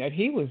saying that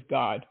he was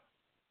God.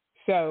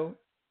 So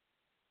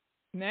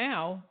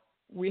now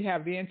we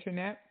have the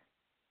internet,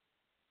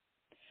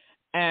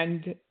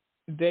 and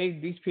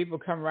these people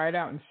come right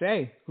out and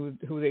say who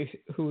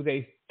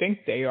they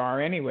think they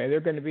are anyway. They're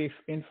going to be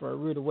in for a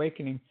rude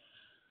awakening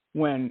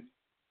when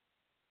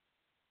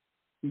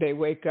they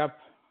wake up.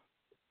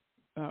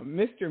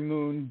 Mr.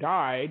 Moon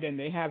died, and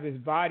they have his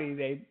body.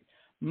 They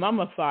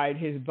mummified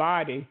his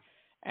body,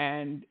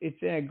 and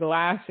it's in a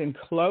glass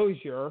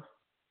enclosure.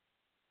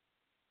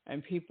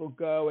 And people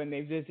go and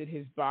they visit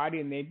his body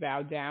and they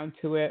bow down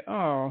to it.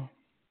 Oh,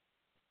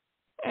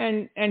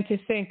 and to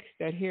think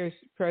that here's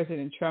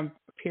President Trump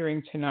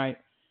appearing tonight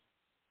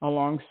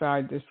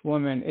alongside this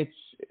woman,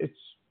 it's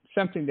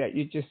something that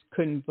you just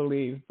couldn't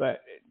believe.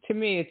 But to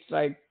me, it's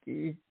like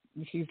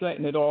she's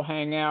letting it all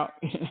hang out.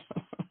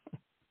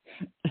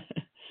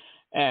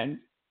 And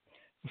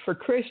for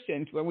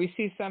Christians, when we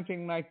see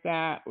something like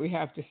that, we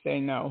have to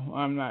say, no,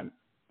 I'm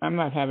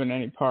not having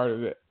any part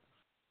of it.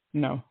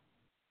 No,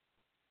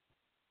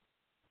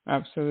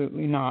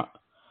 absolutely not.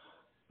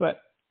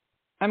 But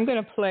I'm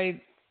going to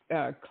play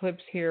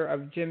clips here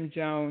of Jim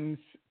Jones,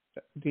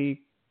 the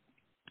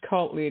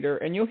cult leader,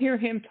 and you'll hear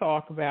him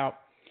talk about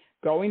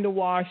going to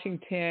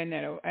Washington.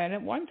 And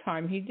at one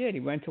time he did. He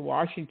went to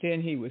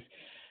Washington. He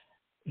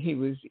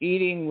was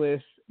eating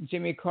with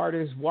Jimmy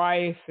Carter's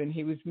wife, and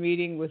he was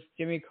meeting with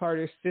Jimmy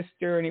Carter's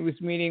sister, and he was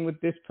meeting with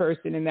this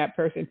person and that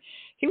person.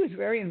 He was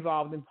very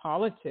involved in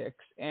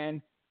politics,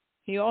 and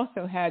he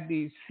also had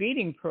these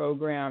feeding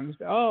programs.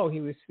 Oh, he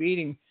was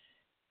feeding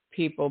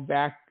people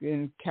back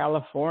in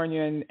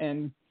California,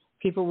 and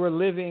people were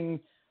living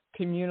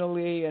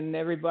communally, and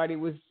everybody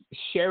was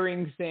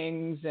sharing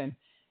things, and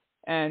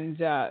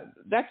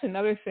that's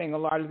another thing a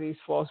lot of these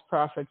false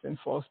prophets and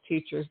false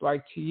teachers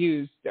like to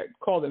use that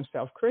call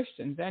themselves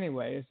Christians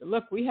anyway, is,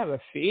 look, we have a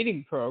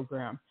feeding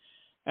program,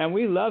 and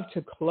we love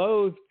to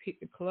clothe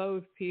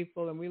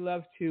people, and we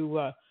love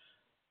to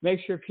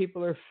make sure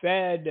people are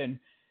fed,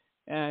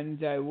 and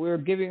we're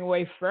giving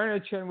away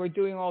furniture, and we're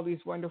doing all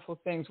these wonderful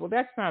things. Well,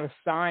 that's not a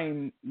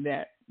sign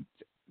that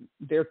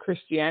their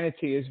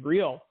Christianity is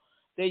real.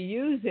 They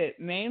use it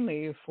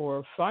mainly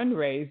for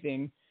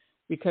fundraising,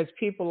 because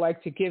people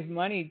like to give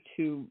money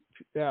to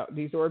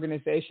these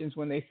organizations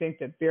when they think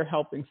that they're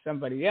helping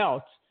somebody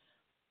else.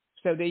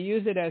 So they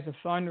use it as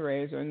a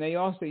fundraiser, and they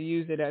also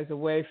use it as a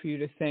way for you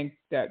to think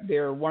that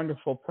they're a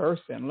wonderful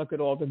person. Look at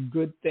all the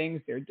good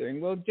things they're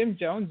doing. Well, Jim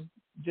Jones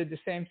did the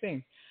same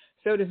thing.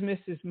 So does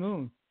Mrs.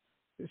 Moon.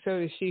 So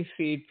does she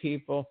feed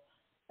people,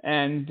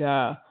 and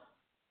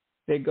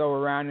they go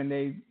around and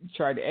they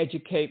try to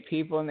educate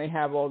people, and they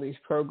have all these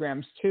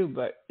programs too.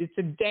 But these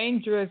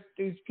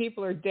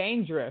people are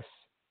dangerous.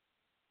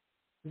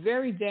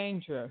 very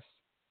dangerous.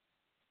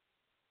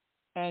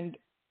 And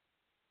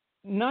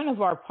none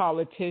of our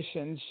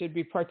politicians should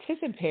be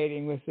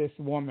participating with this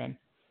woman.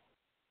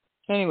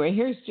 Anyway,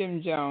 here's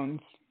Jim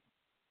Jones.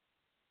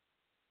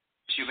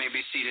 You may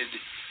be seated.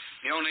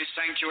 The only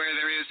sanctuary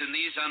there is in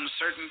these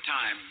uncertain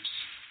times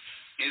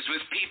is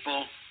with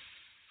people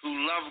who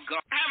love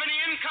God. Have any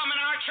income in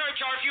our church,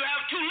 or if you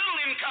have too little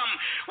income,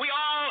 we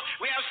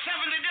have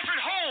 70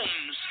 different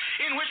homes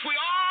in which we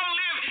all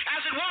live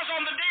as it was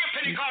on the day of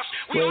Pentecost.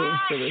 We all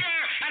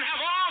share and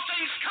have all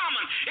things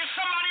common. If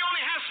somebody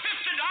only has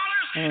 $50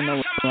 and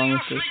somebody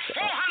else makes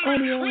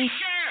 $400, we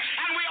share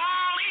and we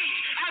all eat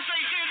as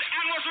they did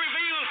and was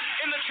revealed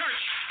in the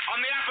church on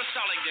the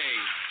apostolic day.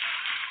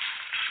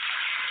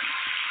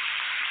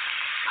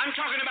 I'm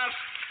talking about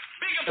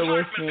big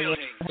apartment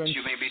buildings.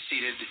 You may be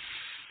seated.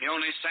 The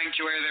only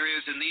sanctuary there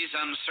is in these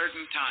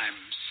uncertain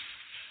times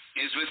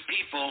is with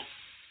people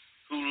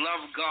who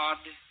love God,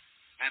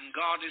 and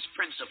God is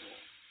principle.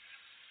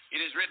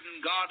 It is written,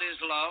 God is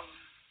love,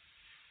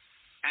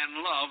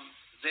 and love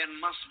then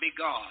must be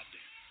God.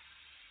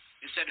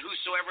 It said,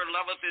 whosoever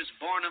loveth is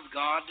born of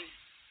God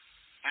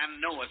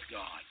and knoweth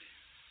God.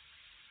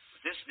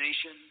 But this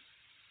nation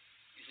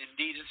is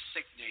indeed a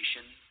sick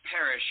nation,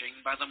 perishing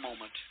by the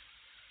moment.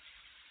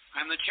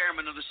 I'm the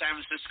chairman of the San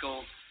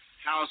Francisco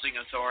Housing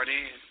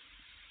Authority,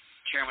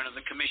 chairman of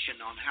the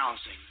Commission on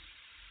Housing.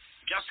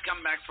 Just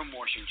come back from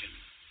Washington.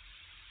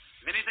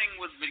 If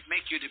anything would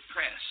make you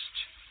depressed,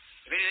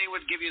 if anything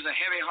would give you the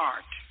heavy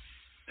heart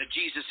that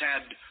Jesus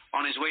had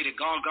on his way to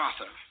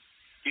Golgotha,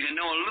 you can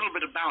know a little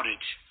bit about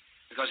it,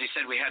 because he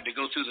said we had to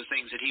go through the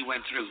things that he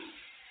went through.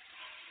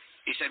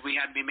 He said we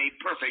had to be made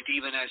perfect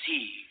even as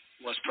he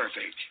was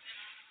perfect.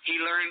 He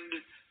learned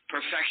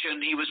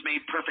perfection. He was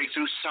made perfect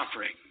through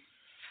suffering.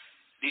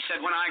 He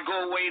said, when I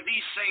go away,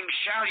 these things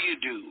shall you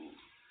do,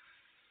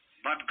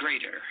 but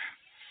greater.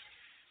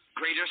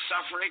 Greater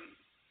suffering,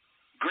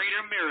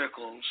 greater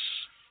miracles,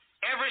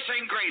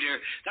 everything greater.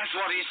 That's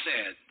what he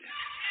said.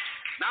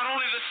 Not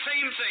only the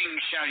same things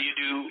shall you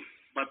do,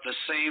 but the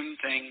same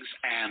things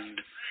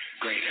and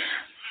greater.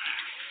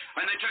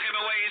 When they took him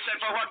away, he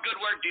said, for what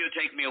good work do you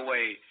take me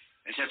away?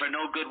 They said, for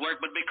no good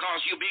work, but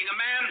because you being a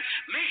man,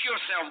 make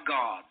yourself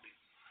God.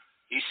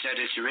 He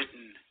said, it's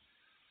written,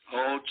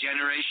 O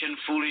generation,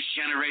 foolish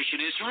generation,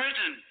 it's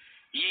written,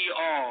 ye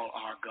all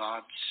are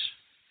gods.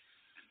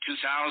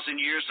 2,000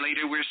 years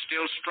later, we're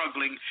still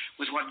struggling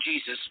with what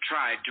Jesus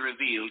tried to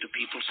reveal to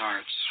people's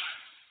hearts.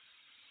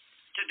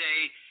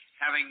 Today,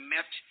 having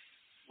met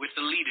with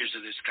the leaders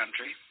of this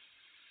country,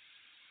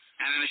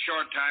 and in a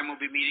short time we'll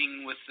be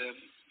meeting with the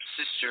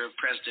sister of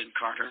President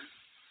Carter,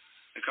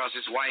 because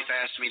his wife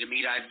asked me to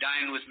meet. I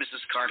dined with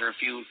Mrs. Carter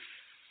a few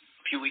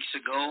weeks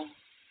ago,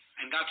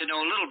 and got to know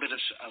a little bit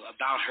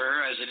about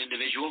her as an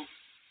individual.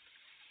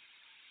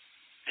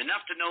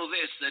 Enough to know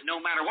this, that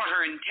no matter what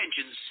her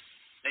intentions,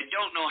 they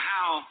don't know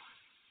how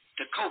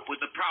to cope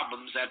with the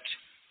problems that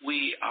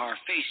we are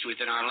faced with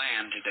in our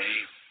land today.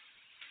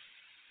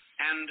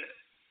 And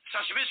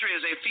such misery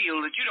as they feel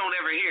that you don't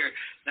ever hear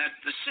that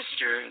the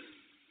sister,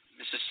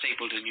 Mrs.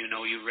 Stapleton, you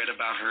know, you read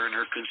about her and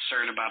her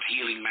concern about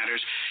healing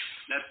matters,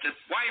 that the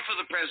wife of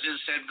the president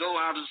said, go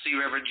out and see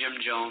Reverend Jim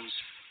Jones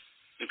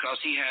because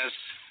he has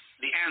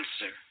the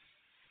answer.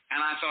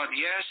 And I thought,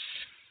 yes,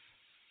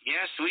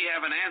 we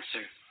have an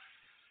answer.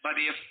 But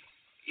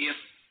if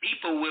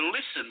people will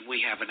listen,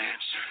 we have an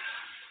answer.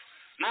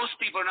 Most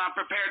people are not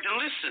prepared to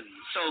listen.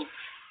 So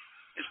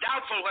it's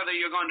doubtful whether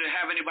you're going to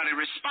have anybody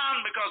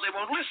respond because they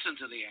won't listen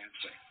to the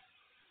answer.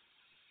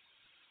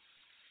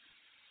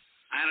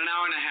 I had an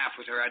hour and a half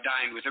with her. I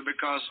dined with her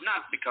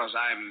not because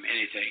I'm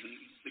anything,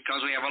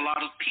 because we have a lot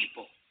of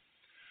people.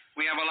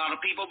 We have a lot of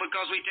people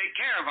because we take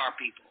care of our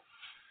people.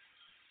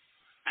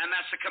 And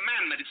that's the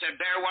commandment. It said,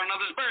 bear one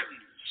another's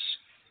burdens.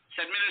 It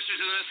said, minister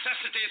to the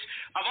necessities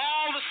of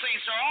all the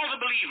saints or all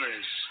the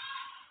believers.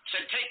 It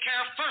said, take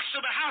care first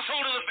of the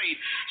household of the faith.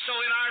 So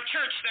in our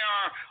church there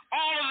are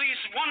all of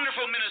these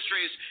wonderful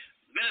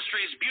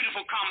ministries,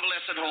 beautiful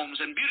convalescent homes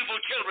and beautiful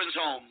children's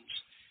homes.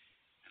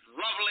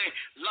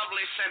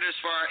 Lovely centers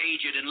for our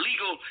aged and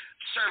legal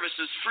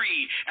services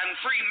free, and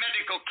free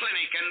medical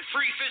clinic and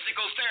free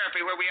physical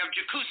therapy where we have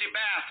jacuzzi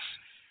baths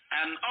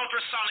and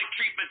ultrasonic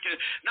treatment.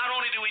 Not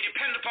only do we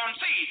depend upon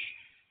faith,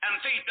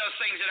 and faith does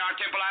things in our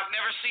temple I've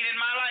never seen in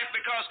my life,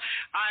 because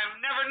I've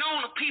never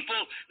known a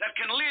people that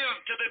can live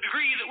to the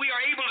degree that we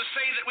are able to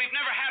say that we've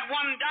never had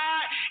one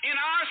die in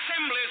our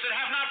assemblies that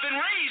have not been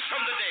raised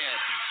from the dead.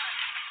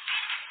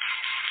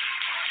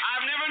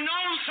 I've never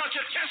known such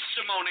a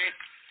testimony,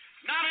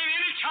 not in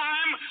any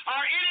time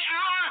or any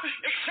hour,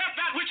 except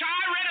that which I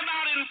read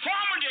about in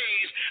former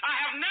days. I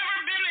have never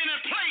been in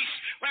a place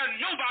where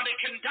nobody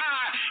can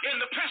die in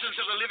the presence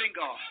of the living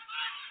God.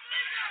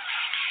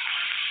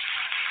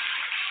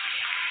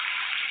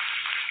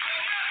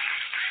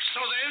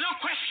 So there is no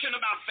question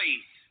about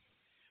faith.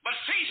 But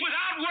faith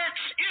without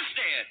works is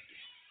dead.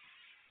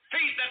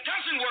 Faith that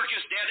doesn't work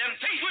is dead, and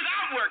faith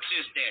without works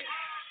is dead.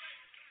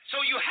 So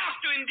you have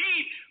to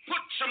indeed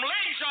put some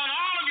legs on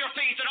all of your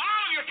faith and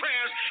all of your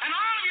prayers and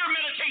all of your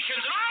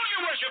meditations and all of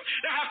your worship.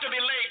 There have to be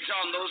legs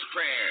on those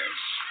prayers.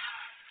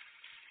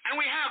 And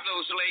we have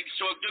those legs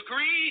to a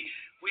degree.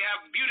 We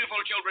have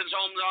beautiful children's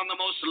homes on the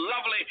most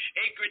lovely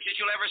acreage that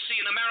you'll ever see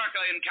in America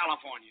in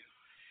California.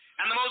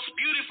 And the most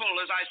beautiful,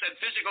 as I said,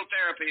 physical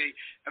therapy,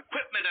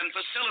 equipment and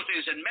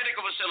facilities and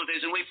medical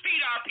facilities. And we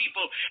feed our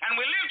people and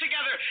we live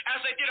together as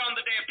they did on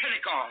the day of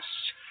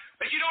Pentecost.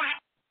 If you don't have...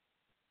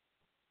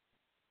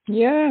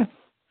 Yeah,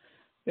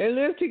 they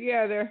live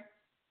together.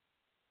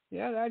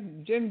 Yeah, that's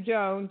Jim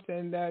Jones,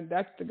 and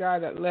that's the guy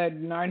that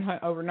led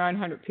over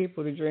 900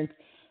 people to drink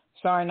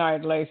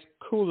cyanide-laced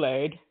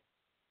Kool-Aid.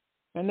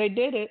 And they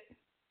did it.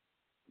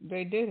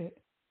 They did it.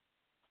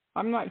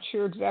 I'm not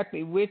sure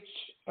exactly which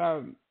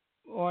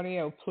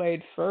audio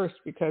played first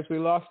because we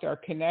lost our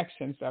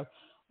connection. So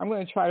I'm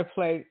going to try to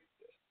play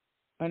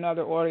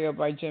another audio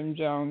by Jim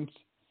Jones,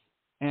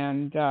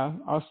 and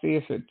I'll see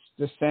if it's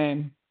the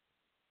same.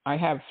 I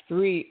have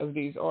 3 of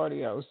these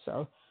audios,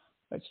 so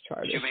let's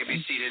try this. You may be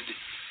seated.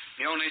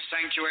 The only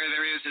sanctuary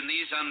there is in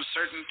these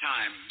uncertain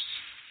times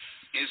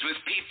is with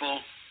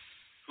people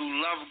who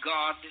love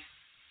God,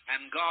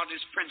 and God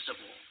is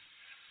principle.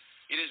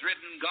 It is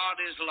written, God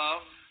is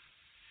love,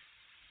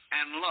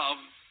 and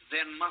love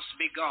then must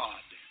be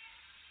God.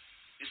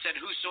 It said,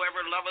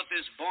 whosoever loveth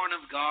is born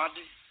of God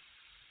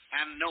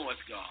and knoweth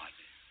God.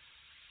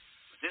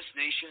 But this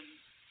nation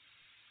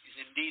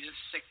is indeed a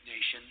sick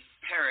nation,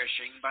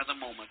 perishing by the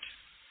moment.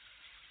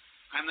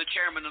 I'm the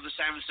chairman of the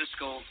San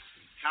Francisco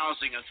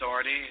Housing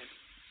Authority,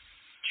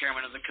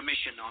 chairman of the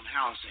Commission on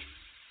Housing.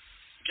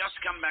 Just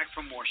come back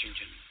from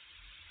Washington.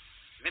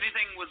 If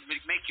anything would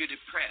make you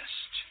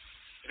depressed,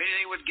 if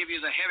anything would give you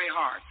the heavy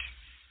heart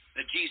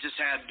that Jesus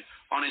had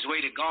on his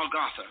way to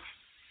Golgotha,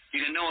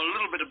 you can know a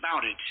little bit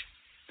about it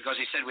because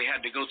he said we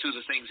had to go through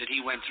the things that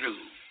he went through.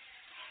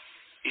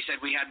 He said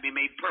we had to be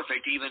made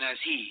perfect even as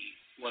he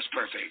was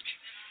perfect.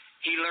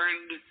 He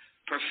learned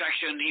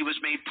perfection. He was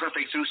made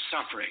perfect through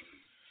suffering.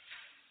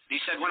 He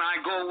said, when I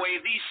go away,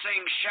 these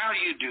things shall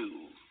you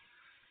do,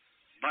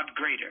 but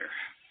greater.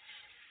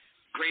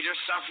 Greater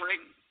suffering,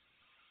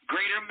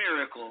 greater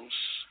miracles,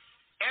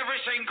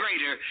 everything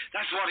greater.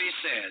 That's what he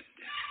said.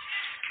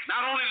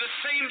 Not only the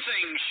same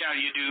things shall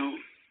you do,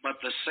 but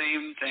the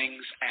same things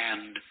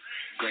and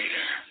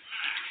greater.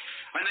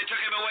 When they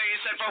took him away, he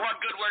said, for what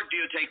good work do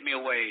you take me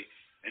away?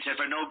 They said,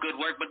 for no good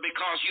work, but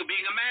because you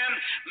being a man,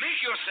 make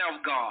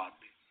yourself God.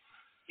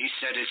 He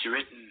said, it's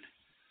written,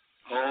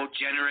 O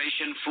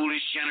generation,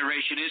 foolish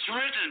generation, it's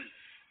written,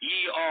 ye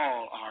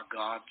all are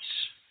gods.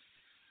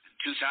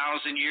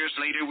 2,000 years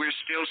later, we're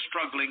still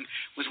struggling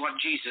with what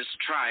Jesus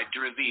tried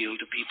to reveal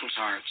to people's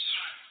hearts.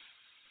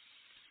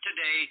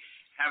 Today,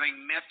 having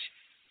met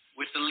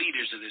with the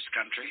leaders of this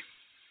country,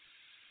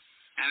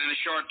 and in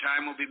a short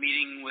time we'll be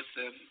meeting with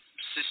the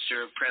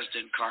sister of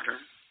President Carter,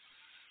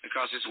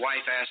 because his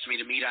wife asked me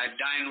to meet. I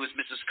dined with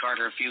Mrs.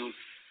 Carter a few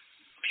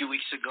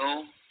weeks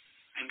ago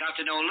and got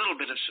to know a little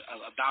bit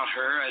about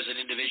her as an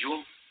individual.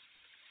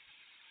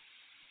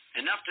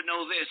 Enough to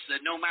know this,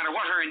 that no matter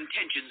what her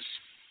intentions,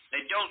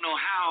 they don't know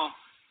how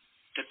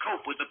to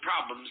cope with the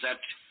problems that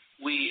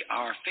we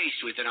are faced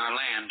with in our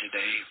land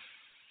today.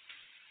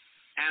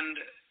 And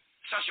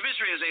such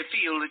misery as they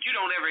feel that you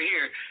don't ever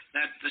hear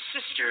that the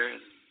sister,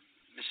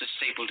 Mrs.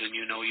 Stapleton,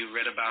 you know, you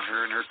read about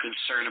her and her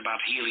concern about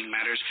healing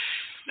matters,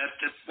 that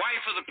the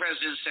wife of the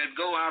president said,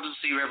 go out and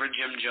see Reverend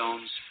Jim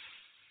Jones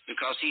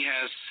because he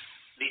has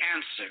the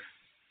answer.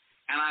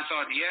 And I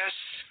thought, yes,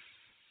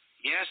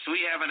 we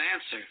have an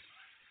answer.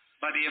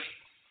 But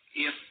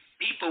if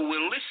people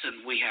will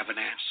listen, we have an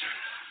answer.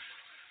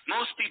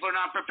 Most people are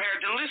not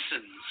prepared to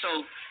listen.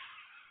 So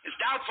it's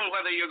doubtful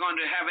whether you're going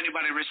to have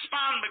anybody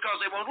respond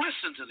because they won't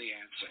listen to the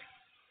answer.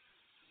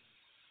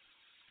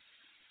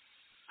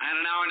 I had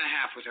an hour and a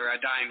half with her.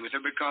 I dined with her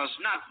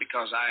not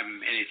because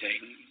I'm anything,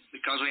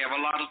 because we have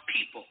a lot of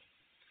people.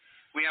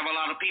 We have a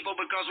lot of people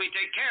because we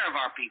take care of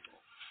our people.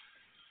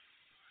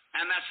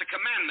 And that's the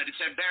commandment. It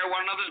said, bear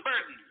one another's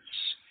burdens.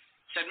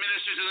 It said,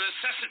 minister to the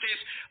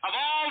necessities of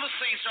all the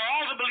saints or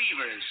all the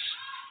believers.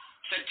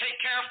 It said, take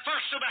care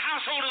first of the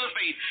household of the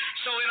faith.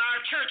 So in our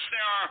church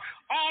there are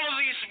all of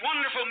these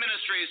wonderful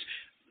ministries,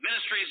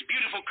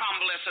 beautiful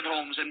convalescent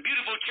homes and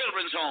beautiful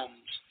children's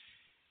homes.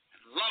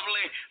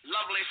 Lovely,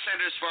 lovely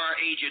centers for our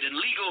aged and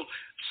legal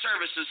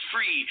services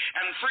free,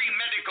 and free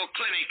medical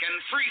clinic and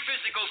free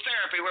physical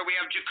therapy where we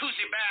have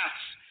jacuzzi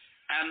baths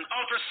and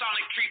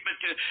ultrasonic treatment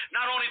to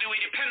not only do we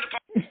depend upon...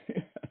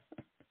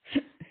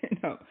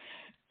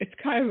 It's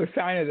kind of a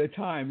sign of the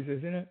times,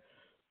 isn't it?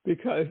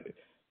 Because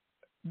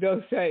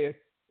they'll say,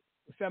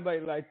 somebody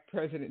like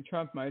President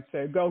Trump might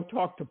say, go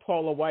talk to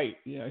Paula White.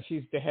 You know,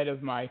 she's the head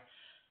of my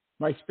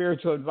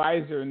spiritual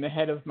advisor and the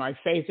head of my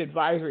faith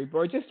advisory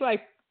board, just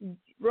like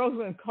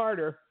Rosalind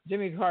Carter,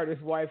 Jimmy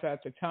Carter's wife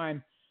at the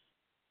time,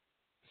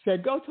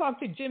 said, go talk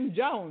to Jim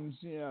Jones,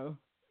 you know.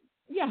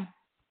 Yeah,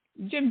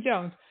 Jim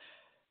Jones.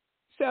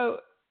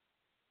 So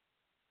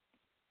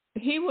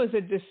he was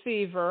a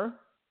deceiver,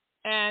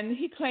 and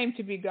he claimed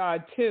to be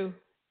God too.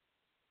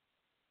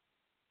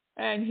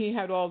 And he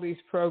had all these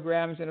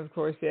programs, and of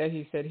course, yeah,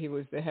 he said he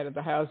was the head of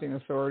the housing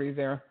authority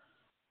there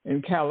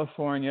in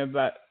California,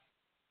 but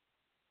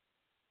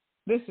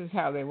this is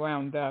how they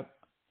wound up.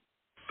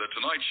 The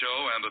Tonight Show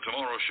and The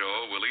Tomorrow Show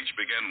will each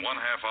begin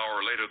 1/2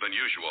 hour later than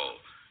usual,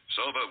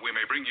 so that we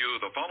may bring you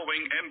the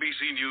following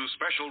NBC News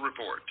special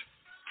report.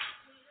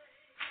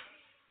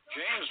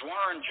 James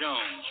Warren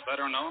Jones,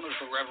 better known as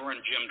the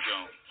Reverend Jim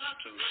Jones.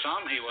 To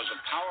some, he was a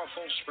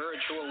powerful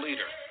spiritual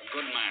leader, a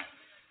good man.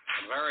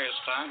 At various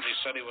times, he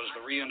said he was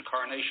the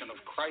reincarnation of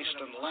Christ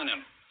and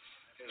Lenin.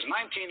 His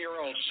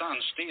 19-year-old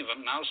son,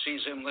 Stephen, now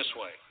sees him this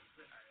way.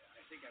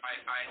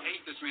 I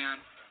hate this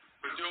man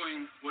for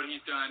doing what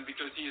he's done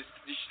because he has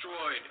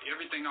destroyed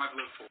everything I've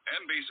lived for.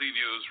 NBC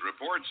News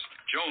reports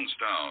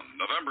Jonestown,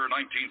 November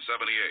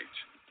 1978.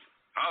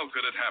 How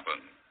could it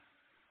happen?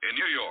 In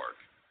New York,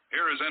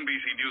 here is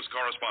NBC News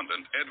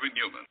correspondent Edwin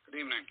Newman. Good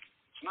evening.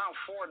 It's now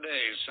 4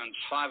 days since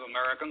 5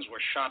 Americans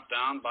were shot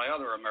down by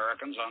other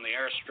Americans on the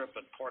airstrip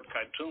at Port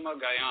Kaituma,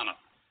 Guyana.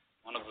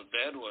 One of the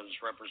dead was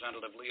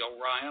Representative Leo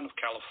Ryan of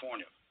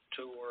California.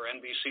 2 were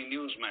NBC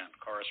newsmen,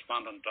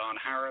 correspondent Don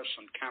Harris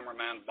and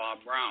cameraman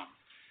Bob Brown.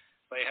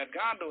 They had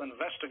gone to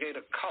investigate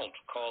a cult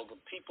called the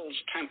People's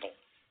Temple,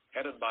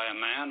 headed by a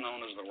man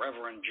known as the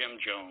Reverend Jim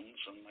Jones,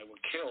 and they were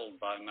killed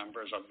by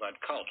members of that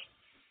cult.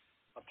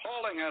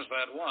 Appalling as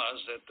that was,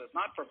 it did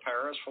not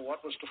prepare us for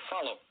what was to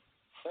follow.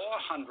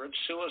 400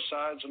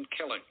 suicides and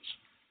killings,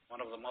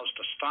 one of the most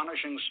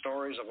astonishing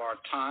stories of our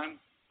time,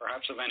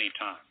 perhaps of any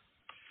time.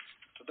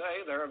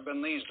 Today, there have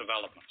been these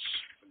developments.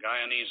 The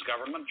Guyanese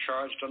government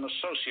charged an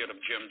associate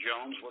of Jim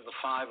Jones with the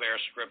 5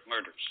 airstrip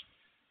murders.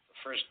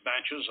 The first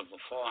batches of the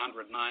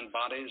 409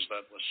 bodies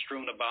that were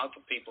strewn about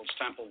the People's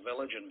Temple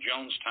village in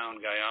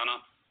Jonestown,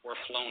 Guyana, were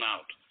flown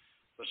out.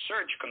 The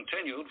search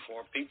continued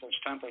for People's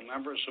Temple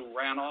members who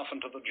ran off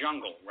into the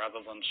jungle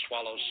rather than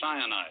swallow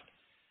cyanide.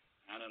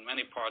 And in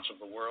many parts of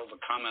the world, the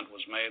comment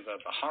was made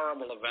that the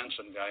horrible events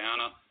in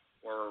Guyana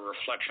were a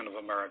reflection of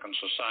American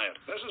society.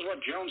 This is what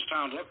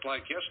Jonestown looked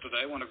like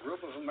yesterday when a group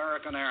of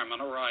American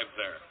airmen arrived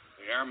there.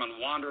 The airmen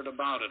wandered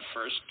about at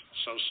first,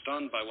 so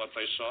stunned by what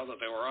they saw that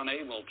they were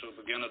unable to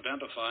begin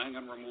identifying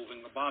and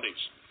removing the bodies.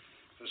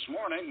 This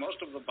morning,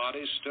 most of the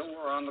bodies still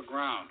were on the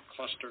ground,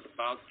 clustered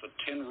about the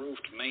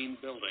tin-roofed main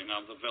building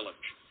of the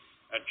village.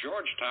 At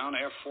Georgetown,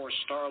 Air Force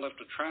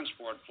Starlifted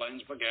transport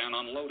planes began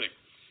unloading.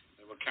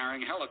 They were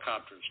carrying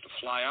helicopters to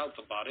fly out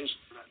the bodies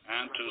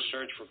and to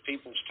search for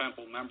People's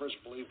Temple members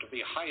believed to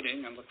be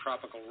hiding in the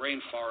tropical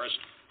rainforest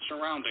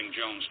surrounding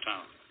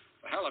Jonestown.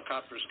 The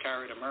helicopters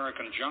carried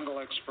American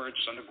jungle experts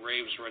and a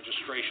graves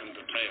registration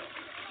detail.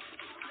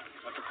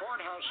 At the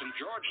courthouse in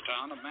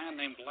Georgetown, a man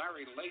named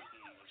Larry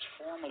Layton was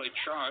formally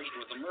charged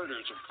with the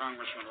murders of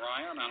Congressman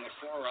Ryan and the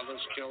 4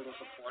 others killed at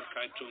the Port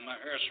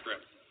Kaituma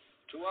airstrip.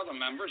 2 other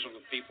members of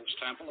the People's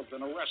Temple have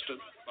been arrested,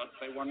 but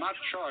they were not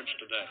charged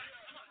today.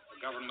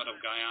 The government of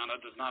Guyana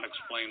did not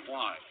explain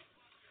why.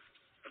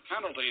 The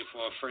penalty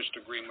for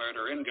first-degree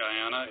murder in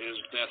Guyana is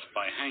death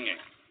by hanging.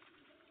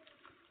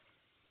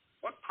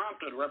 What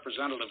prompted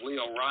Representative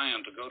Leo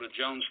Ryan to go to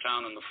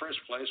Jonestown in the first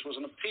place was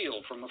an appeal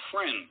from a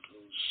friend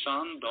whose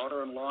son,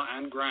 daughter-in-law,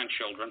 and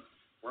grandchildren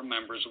were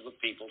members of the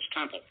People's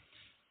Temple.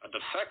 A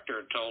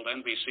defector told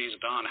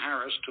NBC's Don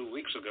Harris 2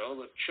 weeks ago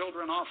that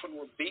children often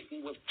were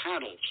beaten with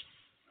paddles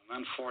and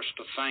then forced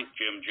to thank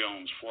Jim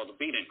Jones for the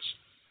beatings.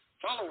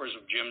 Followers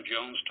of Jim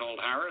Jones told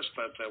Harris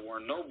that there were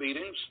no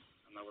beatings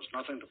and there was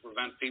nothing to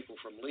prevent people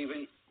from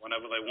leaving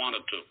whenever they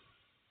wanted to.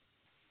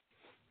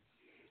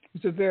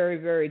 It's a very,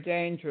 very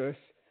dangerous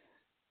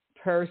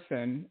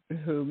person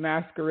who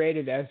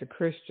masqueraded as a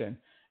Christian.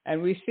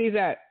 And we see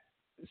that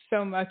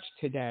so much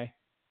today.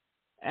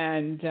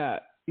 And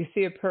you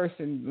see a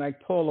person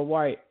like Paula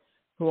White,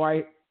 who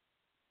I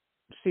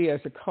see as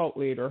a cult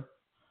leader,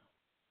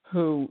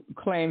 who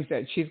claims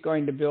that she's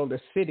going to build a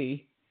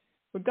city.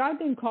 But God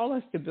didn't call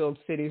us to build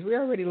cities. We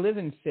already live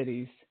in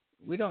cities.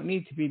 We don't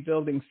need to be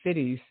building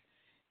cities.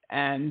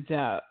 And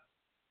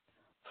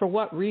for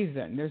what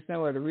reason? There's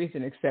no other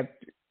reason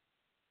except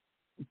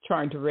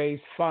trying to raise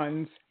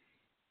funds,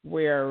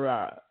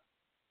 where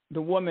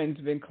the woman's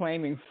been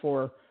claiming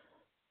for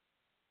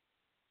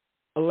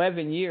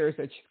 11 years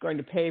that she's going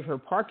to pave her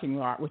parking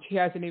lot, which she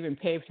hasn't even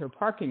paved her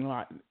parking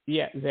lot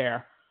yet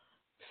there.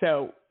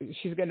 So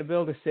she's going to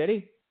build a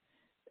city?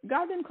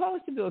 God didn't call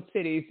us to build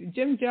cities.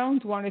 Jim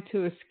Jones wanted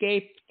to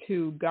escape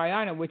to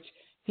Guyana, which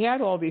he had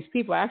all these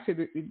people.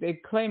 Actually, they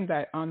claimed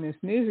that on this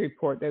news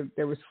report that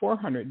there was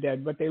 400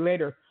 dead, but they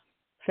later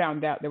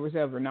found out there was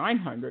over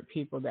 900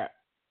 people that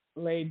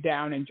laid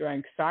down and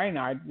drank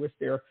cyanide with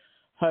their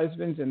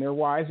husbands and their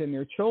wives and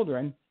their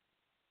children.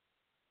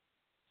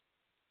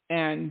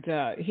 And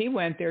he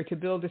went there to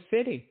build a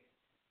city.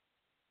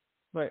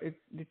 But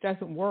it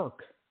doesn't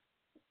work.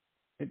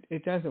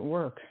 It doesn't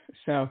work.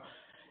 So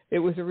it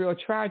was a real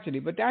tragedy.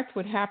 But that's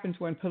what happens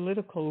when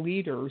political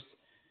leaders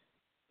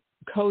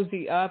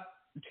cozy up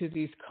to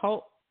these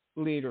cult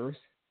leaders.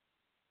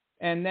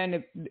 And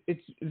then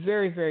it's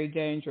very, very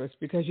dangerous,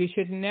 because you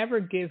should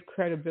never give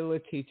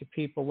credibility to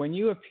people. When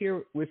you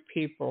appear with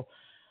people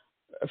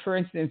for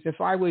instance,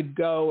 if I would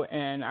go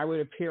and I would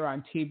appear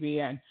on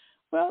TBN,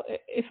 well,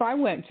 if I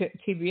went to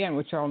TBN,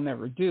 which I'll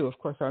never do, of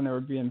course I'll never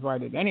be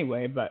invited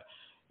anyway, but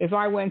if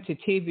I went to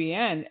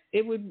TBN,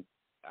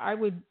 I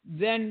would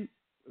then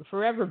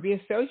forever be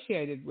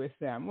associated with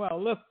them. Well,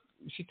 look,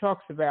 she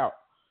talks about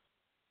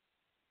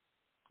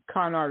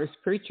con artist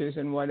preachers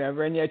and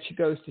whatever, and yet she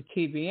goes to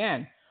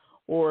TBN.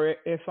 Or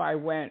if I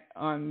went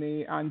on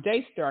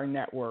Daystar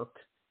Network,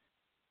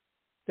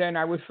 then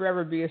I would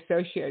forever be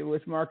associated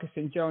with Marcus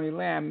and Joni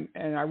Lamb,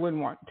 and I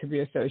wouldn't want to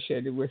be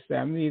associated with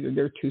them either.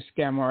 They're two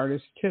scam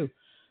artists too.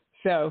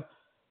 So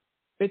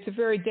it's a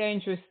very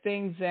dangerous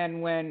thing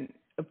then when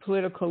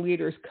political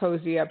leaders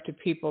cozy up to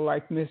people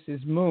like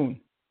Mrs. Moon.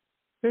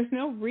 There's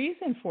no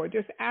reason for it.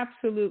 There's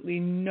absolutely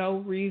no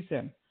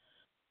reason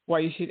why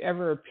you should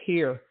ever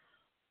appear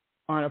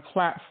on a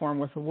platform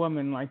with a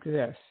woman like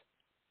this.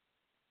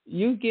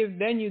 You give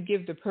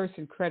the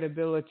person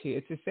credibility.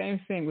 It's the same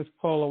thing with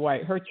Paula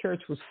White. Her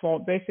church was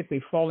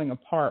basically falling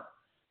apart.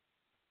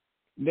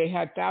 They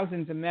had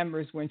thousands of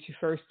members when she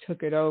first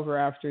took it over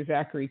after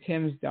Zachary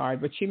Timms died,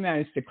 but she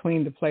managed to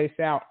clean the place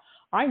out.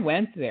 I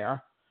went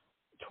there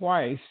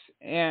twice,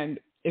 and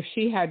if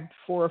she had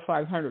 400 or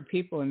 500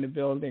 people in the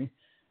building,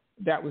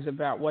 that was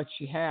about what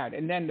she had.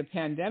 And then the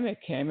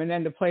pandemic came, and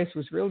then the place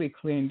was really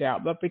cleaned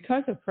out. But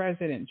because of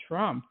President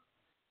Trump,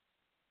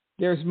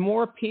 there's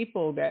more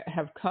people that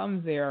have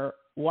come there,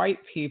 white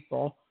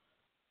people,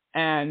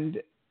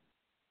 and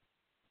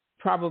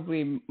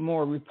probably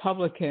more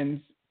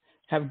Republicans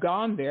have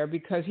gone there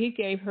because he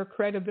gave her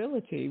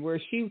credibility,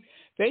 where she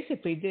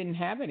basically didn't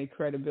have any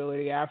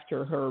credibility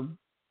after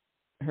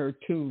her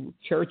two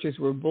churches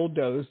were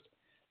bulldozed,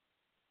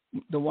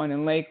 the one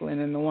in Lakeland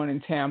and the one in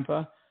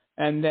Tampa,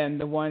 and then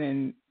the one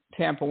in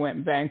Tampa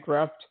went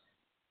bankrupt,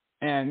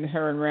 and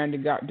her and Randy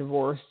got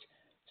divorced.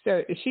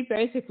 So she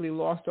basically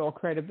lost all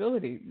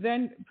credibility.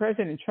 Then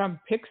President Trump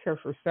picks her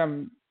for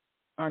some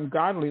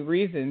ungodly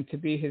reason to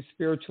be his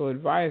spiritual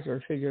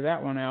advisor, figure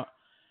that one out,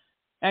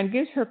 and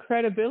gives her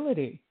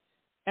credibility.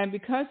 And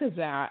because of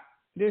that,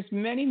 there's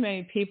many,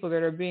 many people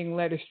that are being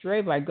led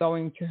astray by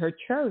going to her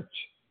church.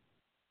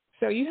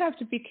 So you have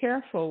to be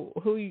careful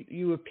who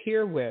you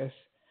appear with,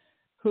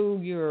 who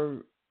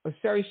you're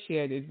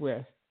associated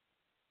with,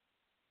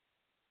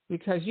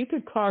 because you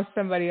could cause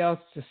somebody else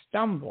to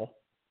stumble.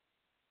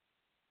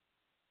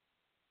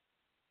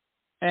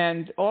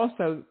 And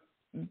also,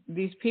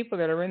 these people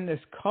that are in this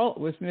cult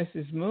with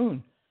Mrs.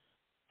 Moon,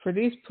 for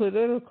these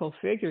political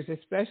figures,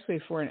 especially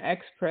for an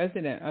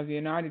ex-president of the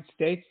United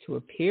States to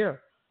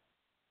appear,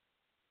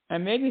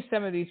 and maybe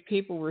some of these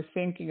people were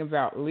thinking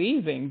about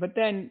leaving, but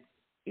then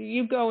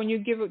you go and you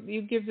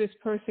give this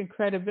person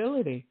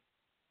credibility.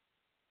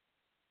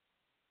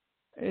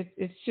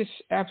 It's just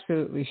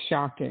absolutely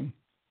shocking,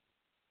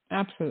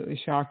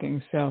 absolutely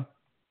shocking. So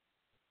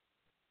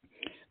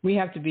we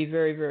have to be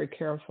very, very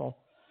careful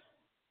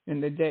in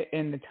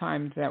the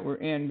times that we're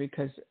in,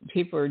 because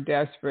people are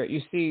desperate.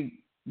 You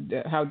see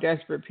how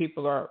desperate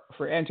people are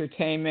for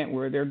entertainment,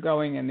 where they're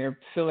going and they're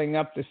filling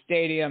up the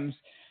stadiums.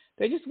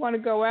 They just want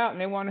to go out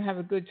and they want to have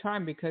a good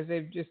time because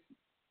they've just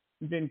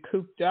been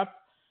cooped up,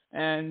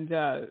 and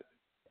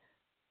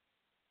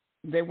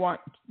they want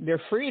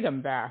their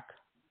freedom back.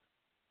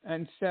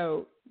 And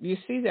so you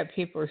see that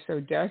people are so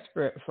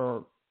desperate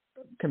for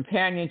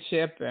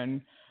companionship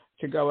and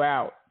to go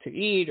out to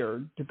eat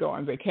or to go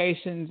on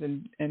vacations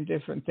and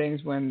different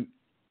things, when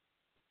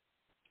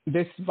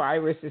this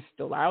virus is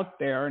still out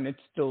there and it's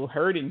still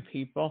hurting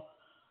people.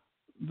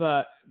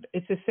 But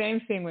it's the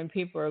same thing when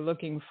people are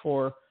looking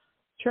for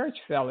church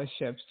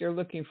fellowships. They're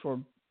looking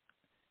for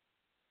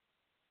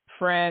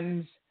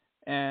friends,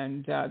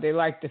 and they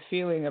like the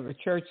feeling of a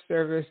church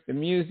service, the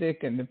music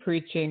and the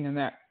preaching and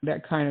that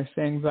kind of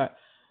thing. But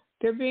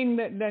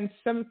then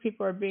some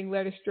people are being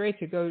led astray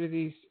to go to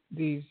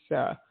these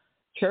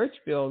church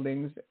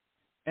buildings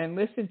and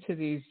listen to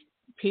these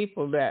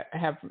people that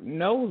have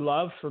no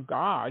love for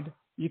God.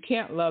 You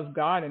can't love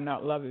God and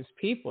not love his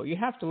people. You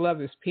have to love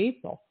his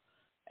people,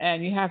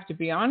 and you have to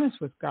be honest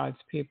with God's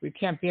people. You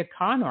can't be a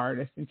con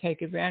artist and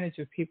take advantage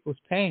of people's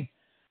pain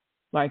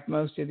like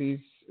most of these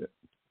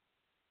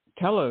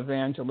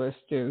televangelists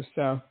do.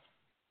 So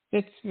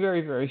it's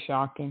very, very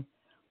shocking.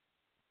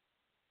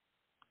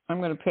 I'm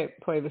going to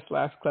play this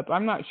last clip.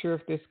 I'm not sure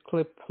if this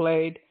clip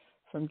played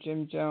from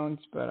Jim Jones,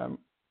 but I'm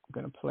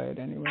going to play it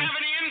anyway. Have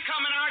any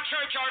income in our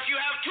church, or if you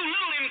have too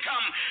little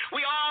income, we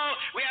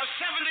have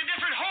 70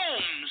 different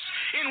homes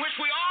in which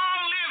we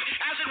all live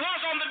as it was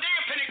on the day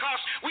of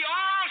Pentecost. We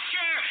all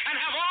share and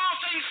have all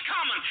things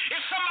common.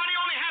 If somebody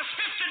only has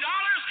 $50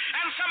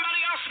 and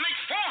somebody else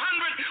makes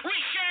 $400, we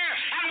share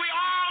and we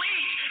all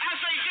eat as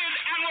they did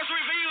and was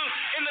revealed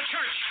in the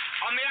church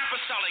on the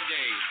apostolic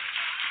days.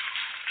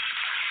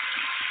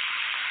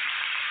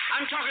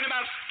 I'm talking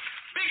about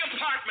big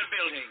apartment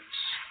buildings,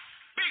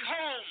 big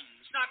homes.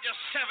 Not just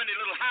 70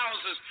 little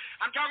houses.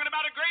 I'm talking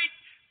about a great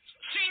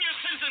senior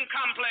citizen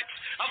complex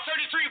of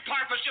 33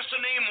 apartments, just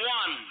to name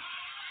one.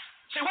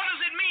 Say, what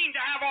does it mean to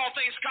have all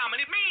things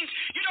common? It means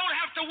you don't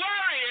have to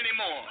worry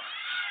anymore.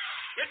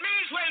 It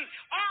means when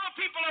all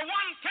people are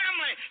one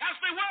family as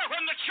they were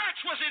when the church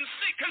was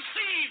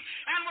conceived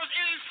and was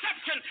in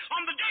inception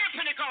on the day of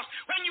Pentecost.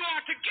 When you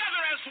are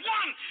together as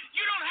one,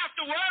 you don't have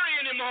to worry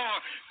anymore.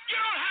 You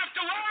don't have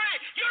to worry.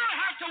 You don't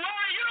have to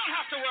worry. You don't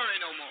have to worry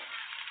no more.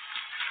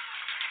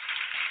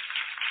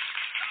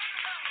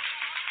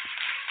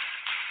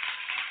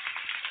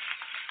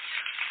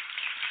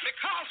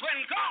 Because when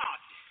God,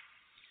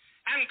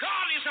 and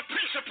God is a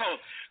principle,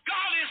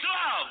 God is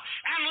love,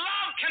 and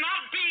love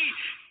cannot be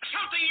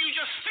something you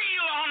just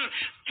feel on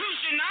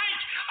Tuesday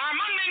night or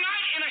Monday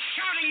night in a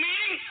shouting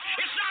meeting.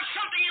 It's not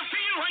something you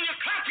feel when you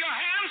clap your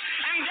hands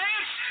and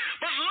dance,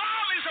 but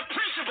love is a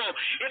principle.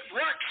 It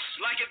works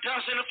like it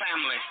does in a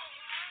family.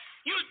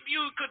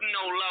 You couldn't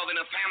know love in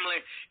a family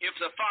if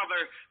the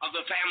father of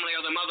the family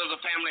or the mother of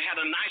the family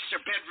had a nicer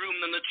bedroom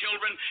than the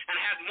children and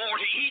had more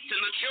to eat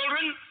than the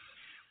children.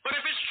 But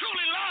if it's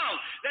truly love,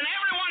 then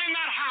everyone in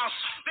that house,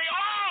 they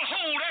all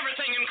hold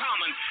everything in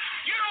common.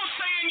 You don't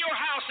say in your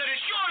house that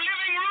it's your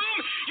living room.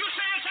 You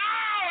say it's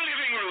our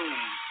living room.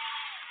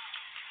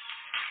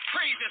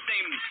 Praise His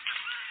name.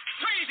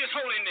 Praise His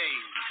holy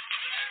name.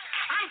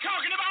 I'm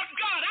talking about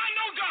God. I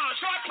know God,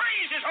 so I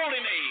praise His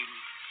holy name.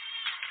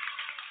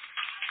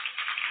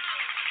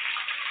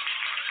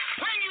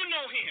 When you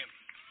know Him,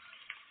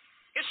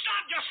 it's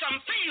not just some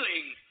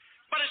feeling,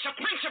 but it's a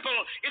principle,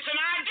 it's an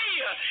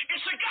idea,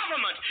 it's a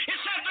government. It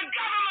says the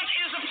government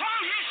is upon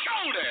His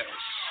shoulders.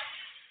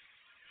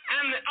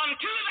 And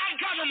unto that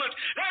government,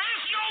 there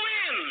is no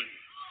end.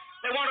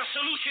 They want a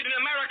solution in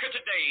America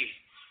today.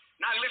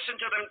 Now listen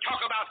to them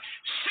talk about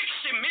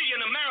 60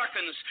 million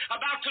Americans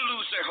about to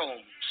lose their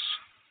homes.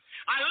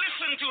 I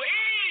listened to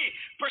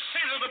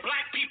 80% of the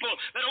black people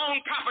that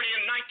owned property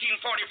in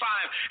 1945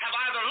 have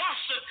either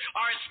lost it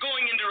or it's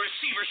going into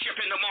receivership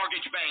in the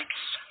mortgage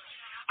banks.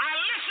 I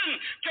listened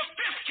to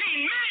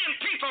 15 million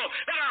people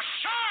that are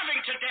starving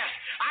to death.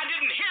 I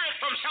didn't hear it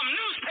from some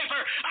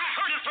newspaper. I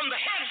heard it from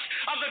the heads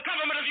of the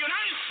government of the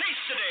United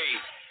States today.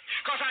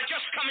 Because I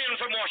just come in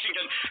from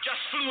Washington,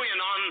 just flew in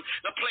on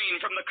the plane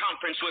from the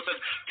conference with the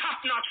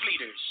top-notch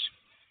leaders.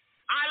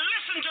 I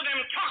listened to them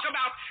talk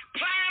about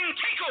planned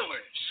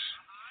takeovers.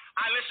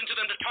 I listened to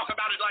them to talk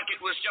about it like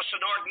it was just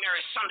an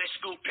ordinary Sunday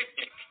school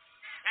picnic.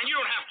 And you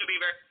don't have to be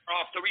very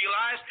far off to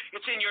realize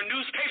it's in your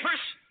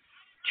newspapers.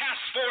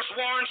 Task Force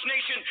warns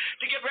nation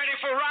to get ready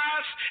for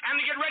riots and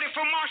to get ready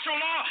for martial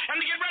law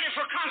and to get ready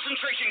for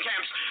concentration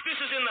camps. This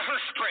is in the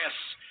Hearst Press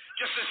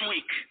just this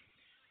week.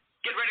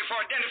 Get ready for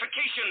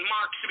identification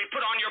marks to be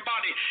put on your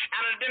body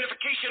and an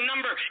identification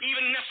number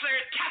even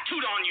necessary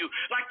tattooed on you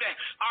like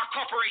our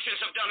corporations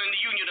have done in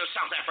the Union of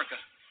South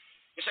Africa.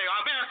 You say,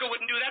 America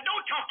wouldn't do that.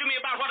 Don't talk to me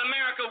about what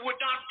America would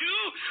not do.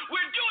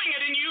 We're doing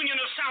it in the Union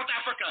of South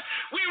Africa.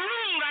 We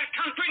rule that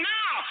country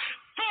now.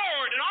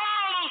 Ford and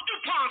all those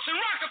DuPonts and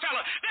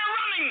Rockefeller, they're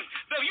running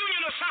the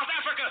Union of South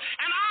Africa,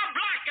 and our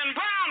black and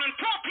brown and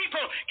poor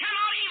people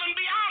cannot even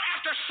be out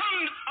after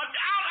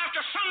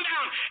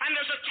sundown, and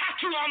there's a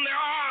tattoo on their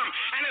arm,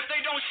 and if they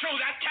don't show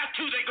that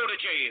tattoo, they go to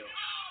jail.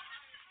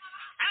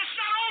 And it's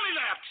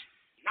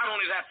not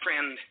only that,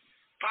 friend.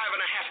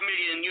 5.5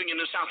 million in Union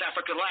of South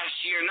Africa last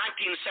year,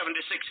 1976,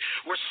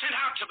 were sent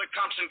out to the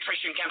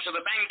concentration camps of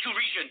the Bantu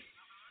region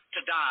to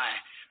die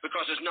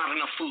because there's not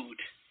enough food.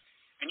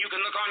 And you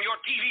can look on your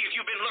TV if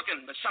you've been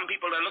looking, but some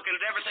people are looking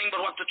at everything but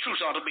what the truth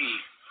ought to be.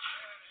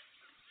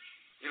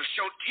 It'll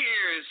show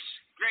tears,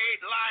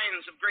 great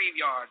lines of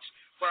graveyards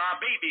where our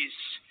babies,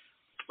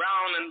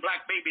 brown and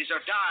black babies,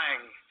 are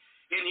dying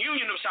in the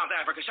Union of South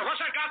Africa. So what's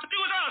that got to do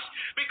with us?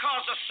 Because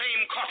the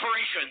same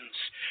corporations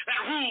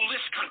that rule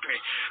this country,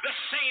 the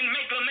same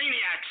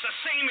megalomaniacs, the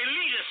same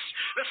elitists,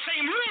 the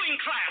same ruling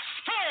class,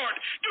 Ford,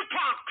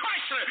 DuPont,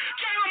 Chrysler,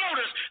 General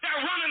Motors,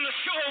 they're running the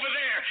show over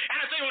there. And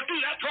if they will do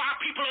that to our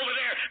people over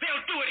there,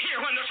 they'll do it here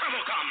when the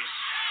trouble comes.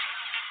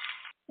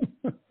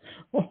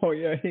 Oh,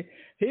 yeah,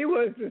 he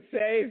was the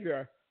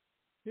Savior.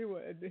 He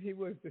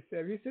was the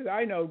Savior. He said,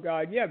 I know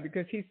God. Yeah,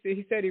 because he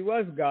said he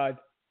was God.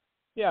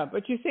 Yeah,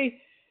 but you see,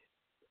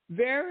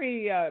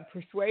 very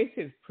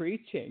persuasive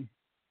preaching,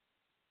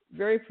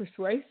 very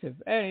persuasive.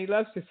 And he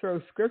loves to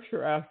throw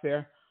scripture out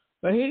there,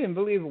 but he didn't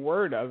believe a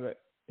word of it.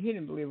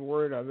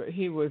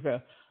 He was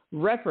a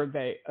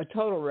reprobate, a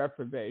total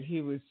reprobate.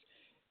 He was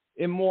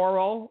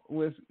immoral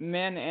with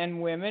men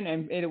and women,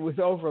 and it was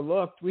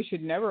overlooked. We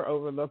should never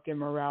overlook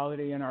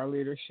immorality in our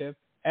leadership,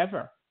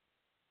 ever.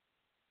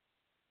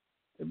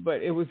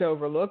 But it was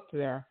overlooked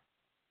there.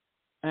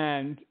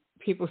 And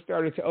people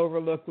started to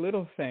overlook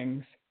little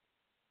things.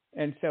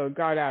 And so it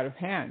got out of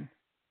hand.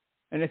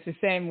 And it's the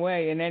same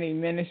way in any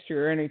ministry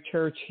or any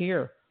church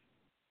here.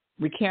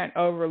 We can't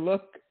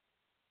overlook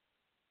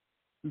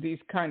these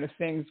kind of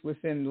things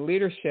within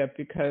leadership,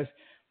 because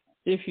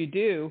if you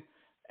do,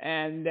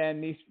 and then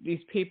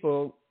these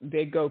people,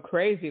 they go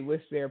crazy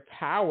with their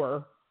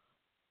power,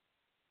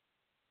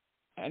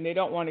 and they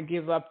don't want to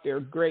give up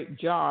their great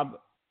job.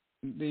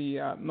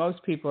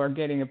 Most people are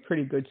getting a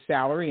pretty good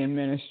salary in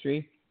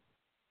ministry.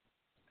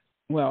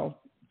 Well,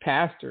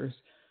 pastors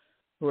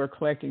who are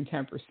collecting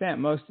 10%,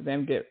 most of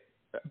them get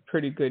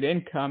pretty good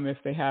income if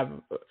they have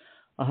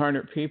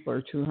 100 people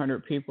or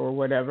 200 people or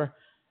whatever,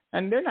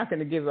 and they're not going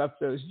to give up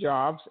those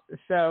jobs.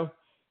 So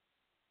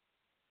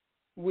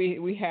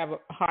we have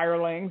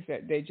hirelings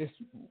that they just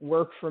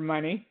work for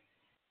money.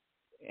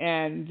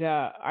 And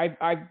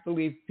I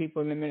believe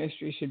people in the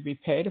ministry should be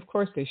paid. Of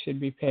course they should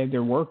be paid.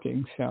 They're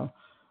working, so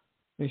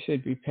they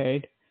should be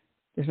paid.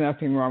 There's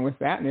nothing wrong with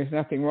that. And there's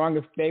nothing wrong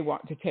if they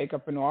want to take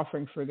up an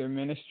offering for their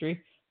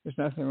ministry. There's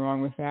nothing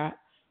wrong with that.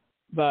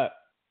 But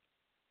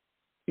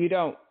you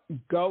don't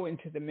go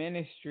into the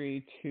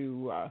ministry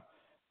to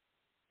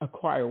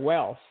acquire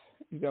wealth.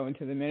 You go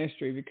into the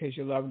ministry because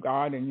you love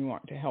God and you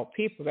want to help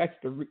people. That's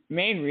the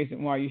main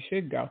reason why you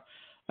should go.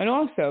 And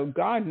also,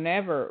 God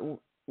never,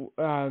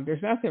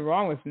 there's nothing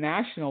wrong with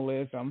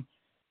nationalism,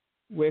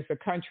 with a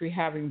country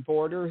having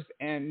borders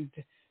and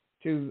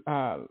to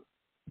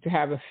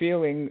have a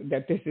feeling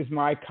that this is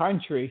my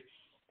country.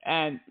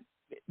 And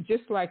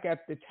just like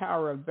at the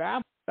Tower of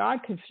Babel,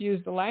 God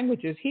confused the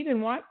languages. He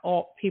didn't want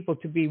all people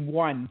to be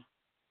one,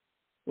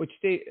 which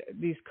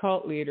these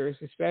cult leaders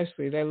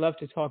especially, they love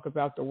to talk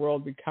about the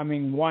world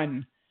becoming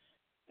one.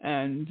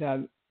 And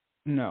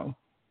no,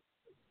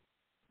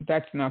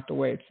 that's not the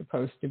way it's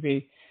supposed to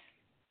be.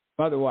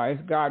 Otherwise,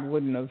 God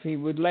wouldn't have. He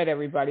would let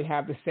everybody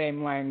have the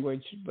same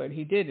language, but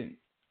he didn't.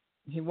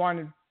 He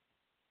wanted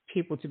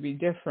people to be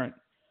different.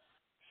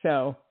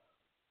 So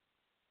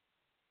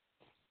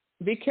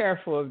be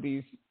careful of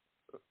these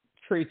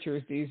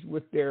preachers, these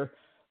with their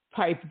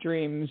pipe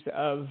dreams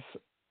of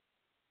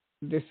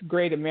this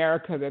great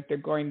America that they're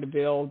going to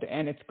build,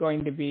 and it's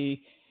going to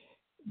be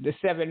the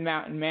Seven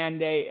Mountain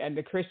Mandate, and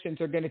the Christians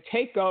are going to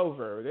take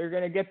over. They're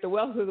going to get the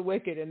wealth of the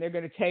wicked, and they're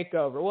going to take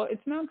over. Well,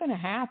 it's not going to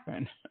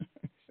happen.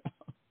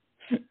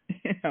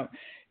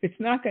 It's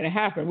not going to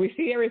happen. We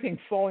see everything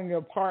falling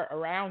apart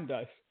around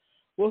us.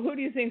 Well, who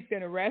do you think is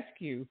going to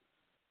rescue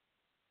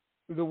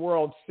the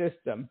world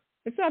system?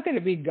 It's not going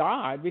to be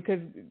God, because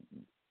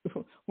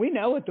we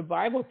know what the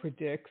Bible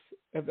predicts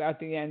about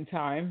the end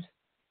times.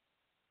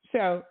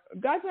 So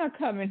God's not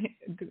going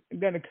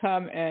to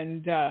come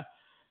and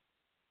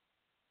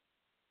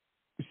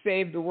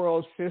save the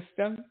world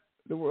system,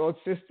 the world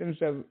systems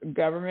of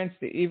governments,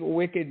 the evil,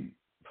 wicked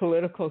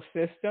political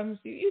systems.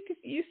 You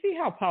see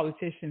how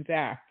politicians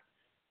act.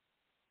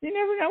 You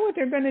never know what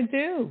they're going to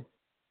do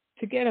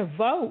to get a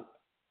vote.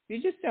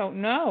 You just don't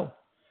know.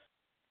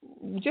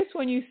 Just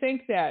when you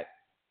think that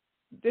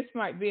this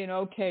might be an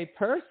okay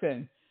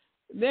person,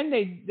 then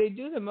they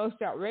do the most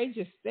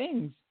outrageous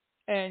things.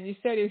 And you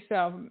say to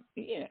yourself,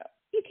 you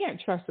can't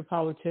trust a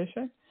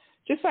politician.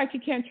 Just like you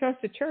can't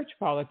trust a church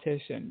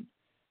politician.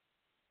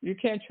 You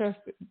can't trust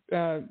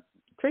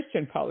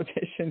Christian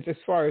politicians as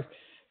far as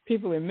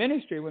people in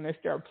ministry when they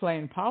start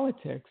playing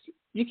politics.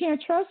 You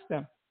can't trust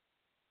them.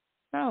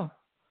 No.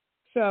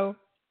 So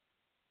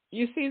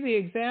you see the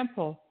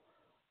example.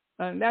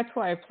 And that's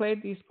why I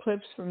played these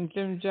clips from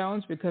Jim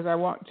Jones, because I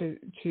want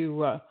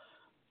to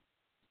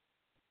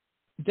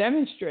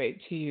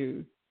demonstrate to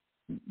you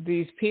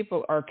these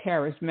people are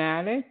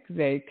charismatic.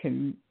 They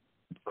can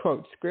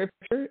quote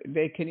scripture.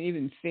 They can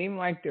even seem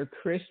like they're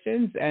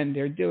Christians, and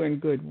they're doing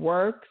good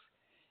works,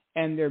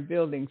 and they're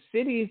building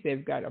cities.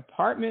 They've got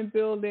apartment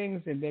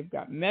buildings, and they've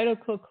got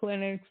medical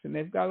clinics, and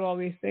they've got all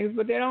these things,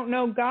 but they don't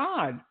know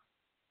God.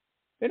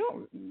 They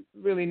don't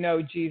really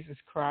know Jesus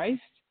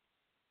Christ,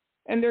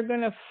 and they're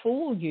going to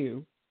fool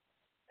you.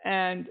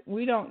 And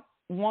we don't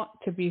want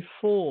to be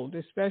fooled,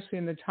 especially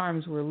in the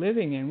times we're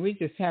living in. We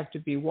just have to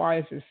be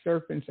wise as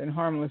serpents and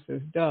harmless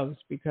as doves,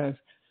 because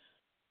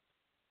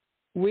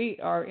we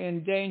are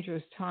in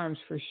dangerous times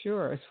for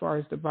sure as far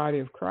as the body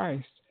of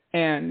Christ.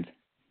 And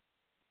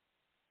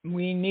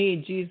we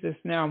need Jesus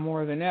now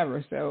more than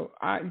ever. So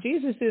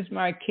Jesus is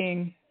my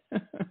king.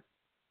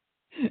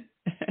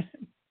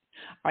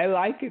 I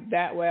like it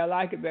that way. I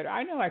like it better.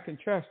 I know I can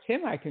trust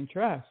him. I can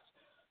trust.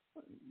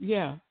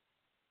 Yeah.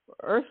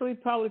 Earthly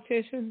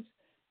politicians?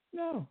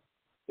 No.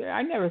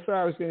 I never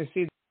thought I was going to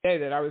see the day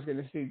that I was going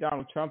to see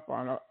Donald Trump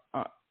on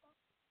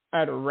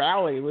at a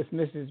rally with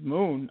Mrs.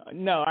 Moon.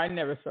 No, I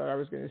never thought I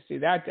was going to see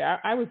that day.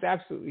 I was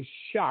absolutely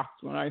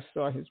shocked when I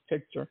saw his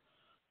picture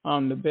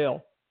on the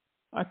bill.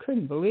 I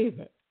couldn't believe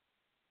it.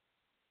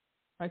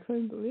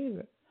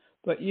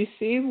 But you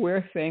see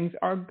where things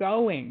are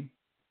going.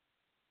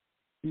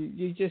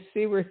 You just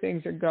see where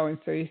things are going.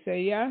 So you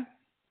say, yeah,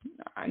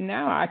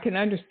 now I can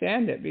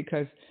understand it,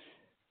 because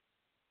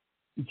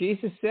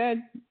Jesus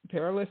said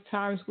perilous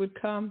times would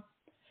come,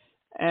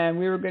 and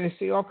we were going to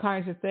see all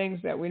kinds of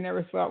things that we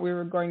never thought we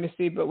were going to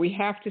see, but we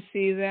have to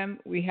see them.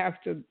 We have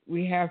to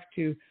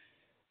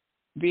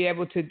be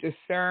able to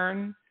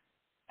discern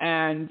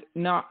and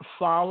not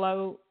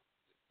follow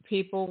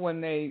people when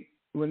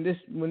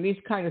these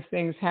kind of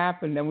things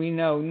happen. Then we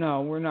know,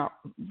 no, we're not.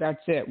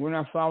 That's it. We're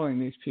not following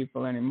these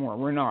people anymore.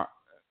 We're not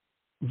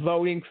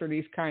voting for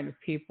these kind of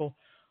people,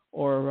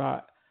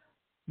 or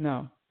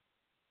no.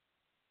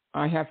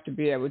 I have to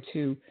be able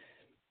to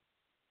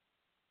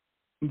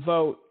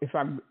vote if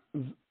I'm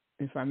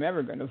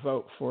ever going to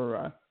vote for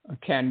a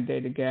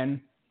candidate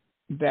again,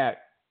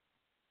 that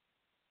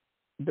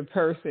the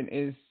person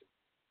is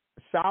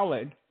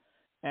solid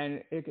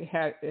and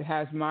it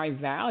has my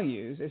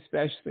values,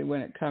 especially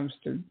when it comes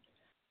to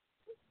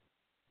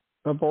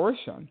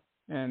abortion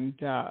and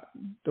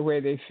the way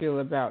they feel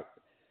about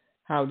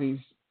how these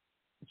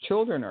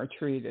children are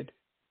treated.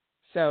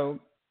 So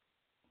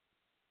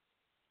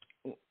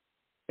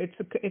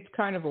it's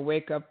kind of a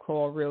wake-up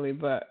call, really,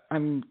 but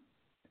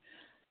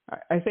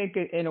I think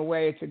in a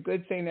way it's a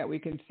good thing that we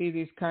can see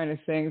these kind of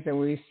things and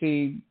we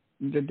see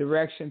the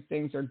direction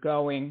things are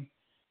going,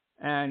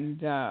 and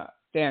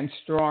stand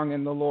strong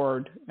in the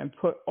Lord and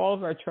put all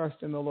of our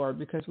trust in the Lord,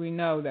 because we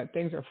know that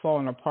things are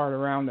falling apart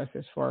around us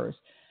as far as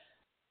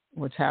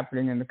what's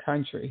happening in the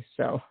country.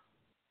 So,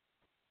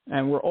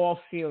 and we're all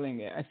feeling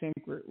it. I think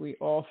we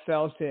all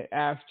felt it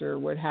after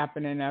what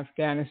happened in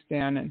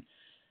Afghanistan,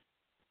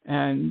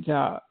 and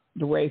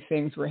the way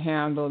things were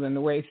handled and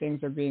the way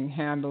things are being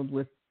handled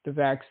with the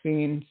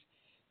vaccines.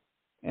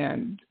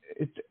 And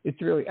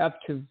it's really up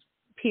to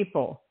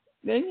people.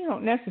 Then you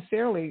don't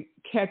necessarily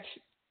catch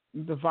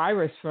the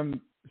virus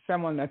from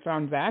someone that's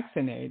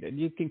unvaccinated.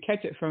 You can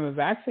catch it from a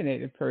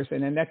vaccinated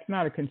person, and that's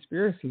not a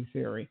conspiracy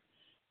theory.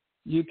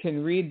 You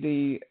can read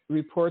the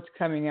reports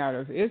coming out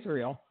of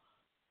Israel.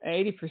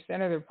 80%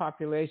 of their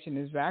population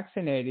is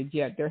vaccinated,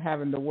 yet they're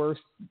having the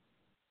worst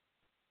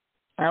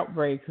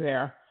outbreak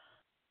there.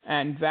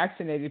 And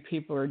vaccinated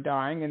people are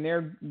dying, and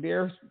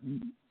they're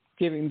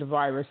giving the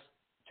virus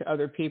to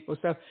other people.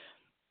 So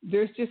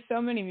there's just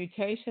so many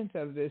mutations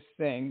of this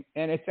thing,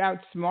 and it's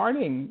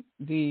outsmarting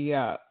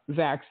the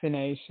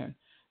vaccination.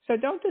 So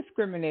don't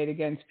discriminate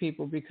against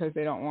people because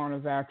they don't want a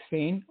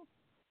vaccine.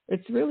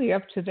 It's really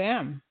up to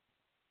them.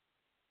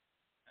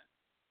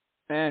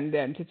 And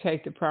then to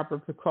take the proper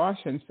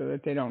precautions so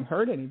that they don't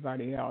hurt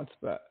anybody else.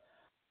 But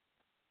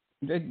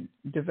the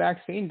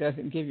vaccine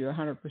doesn't give you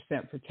 100%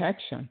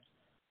 protection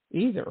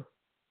either.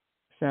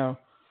 So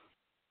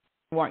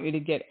I want you to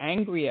get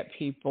angry at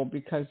people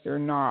because they're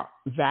not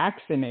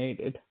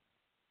vaccinated.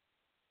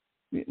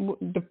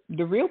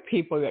 The real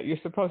people that you're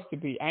supposed to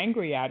be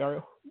angry at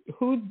are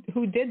who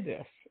did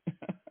this.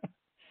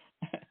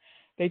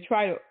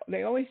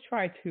 They always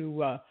try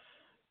to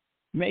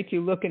make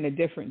you look in a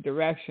different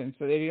direction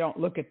so they don't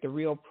look at the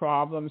real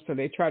problem. So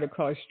they try to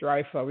cause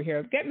strife over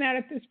here. Get mad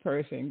at this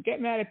person.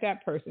 Get mad at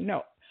that person.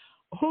 No.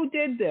 Who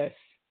did this?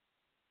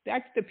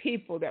 That's the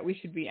people that we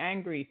should be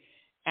angry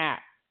at.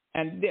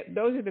 And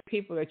those are the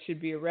people that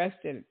should be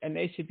arrested, and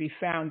they should be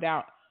found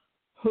out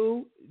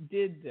who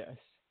did this.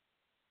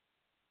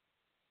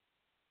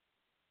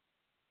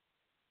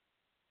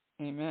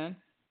 Amen.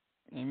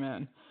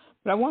 Amen.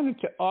 But I wanted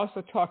to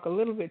also talk a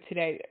little bit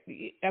today.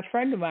 A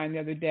friend of mine the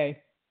other day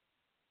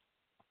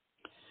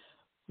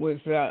was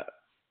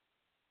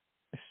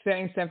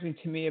saying something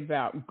to me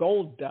about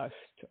gold dust.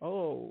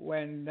 Oh,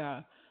 when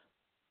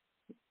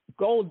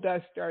gold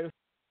dust started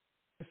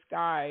from the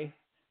sky,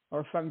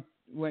 or from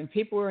when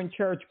people were in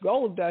church,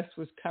 gold dust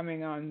was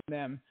coming on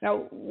them.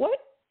 Now, what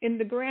in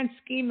the grand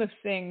scheme of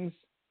things,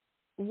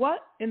 what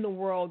in the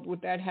world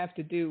would that have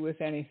to do with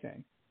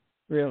anything,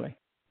 really?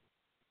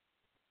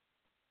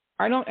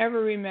 I don't ever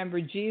remember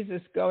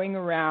Jesus going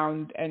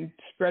around and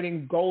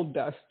spreading gold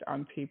dust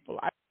on people.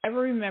 I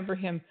never remember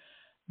him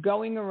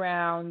going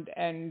around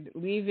and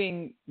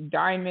leaving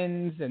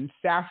diamonds and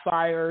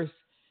sapphires.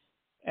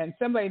 And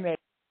somebody made,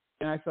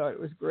 and I thought it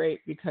was great,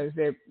 because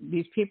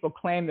these people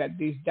claim that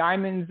these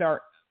diamonds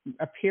are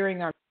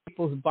appearing on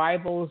people's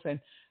Bibles, and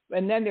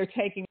then they're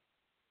taking.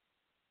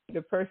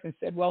 The person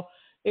said, "Well,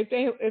 if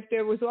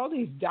there was all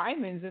these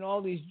diamonds and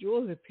all these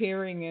jewels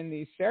appearing in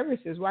these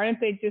services, why didn't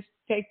they just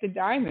take the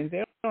diamonds?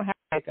 They don't have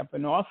to take up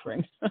an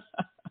offering." Well,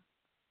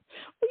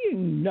 you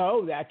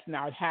know that's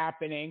not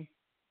happening.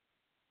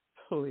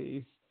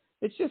 Please,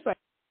 it's just like.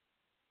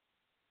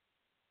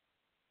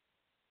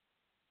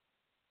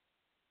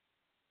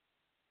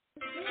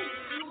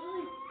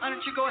 Why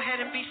don't you go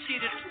ahead and be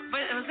seated?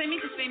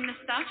 Займите свои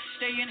места.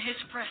 Stay in His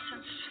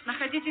presence.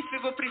 Находитесь в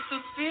Его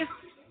присутствии.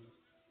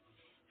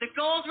 The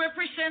gold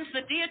represents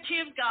the deity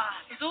of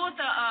God.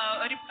 Золото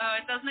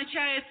это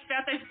означает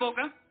святость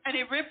Бога. And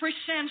it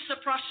represents the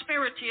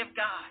prosperity of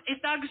God. И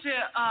также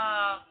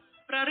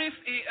прорыв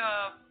и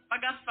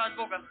богатство от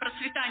Бога,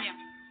 процветание.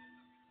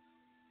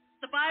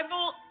 The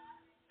Bible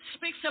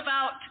speaks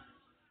about.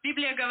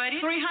 Библия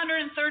говорит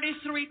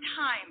 333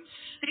 times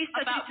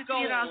about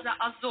gold. 333 раза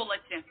о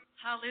золоте.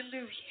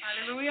 Hallelujah.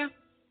 Hallelujah.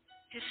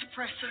 His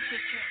presence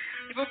is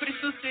here. Его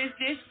присутствие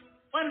здесь.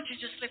 Why don't you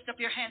just lift up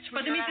your hands?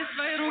 Поднимите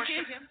свои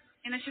руки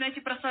и начинайте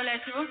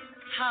прославлять Его.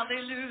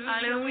 Hallelujah.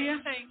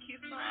 Hallelujah. Thank you,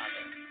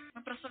 Father.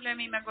 Мы прославляем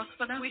имя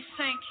Господа. We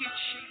thank you,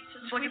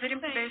 Jesus.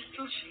 Благодарим Тебя,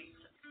 Иисус.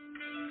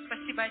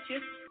 Спасибо,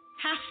 Отец.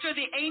 Pastor,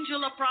 the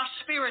angel of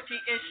prosperity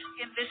is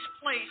in this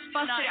place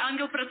tonight.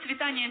 Ангел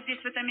процветания здесь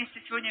в этом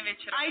месте сегодня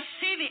вечером. I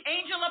see the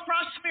angel of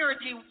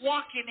prosperity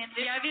walking in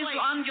this place. Я вижу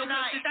ангел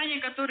процветания,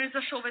 который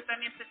зашел в это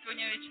место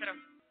сегодня вечером.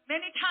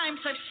 Many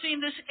times I've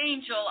seen this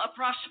angel of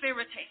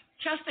prosperity.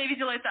 Часто я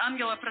видела это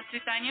ангела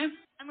процветания.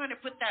 I'm going to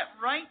put that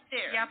right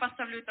there. Я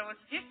поставлю это вот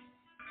здесь.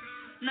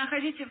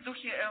 Находитесь в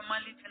духе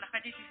молитвы,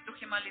 находитесь в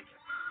духе молитвы.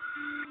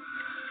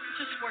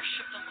 Just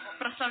worship the Lord.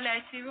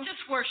 Прославляйте Его.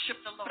 Just worship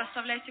the Lord.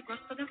 Прославляйте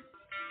Господа.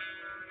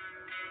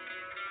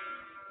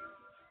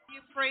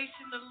 You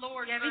praising the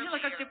Lord. Я видела,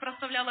 как ты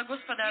прославляла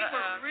Господа You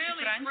were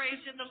really раньше.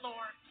 praising the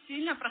Lord.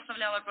 Сильно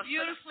прославляла Господа.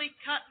 Beautifully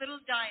cut little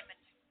diamond.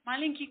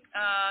 Маленький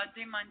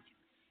диамантик.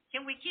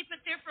 Can we keep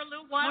it there for a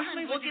little while Можем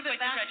and его we'll give it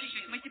back подержать to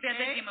чуть-чуть? you? Мы тебе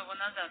отдадим его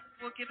назад.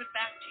 We'll give it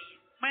back to you.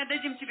 Мы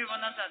отдадим тебе его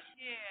назад.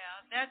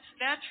 Yeah,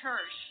 that's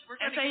hers. We're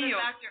going to Это give ее.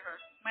 it back to her.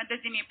 Мы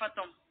отдадим ей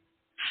потом.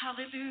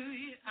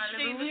 Hallelujah.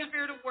 Stay in the Аллилуйя.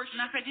 spirit of worship.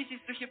 Находитесь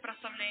в духе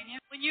прославления.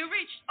 When you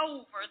reached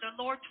over, the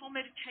Lord told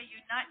me to tell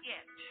you, not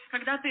yet.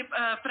 Когда ты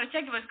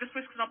протягиваешь,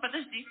 Господь сказал,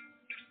 подожди.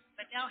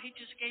 But now He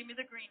just gave me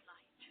the green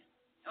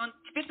light.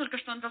 Теперь только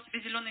что Он дал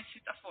тебе зеленый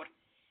светофор.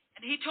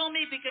 And He told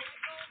me because...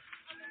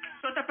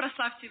 Кто-то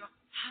прославьте Его.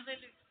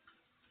 Hallelujah.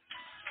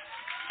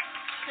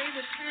 Stay in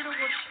the spirit of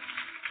worship.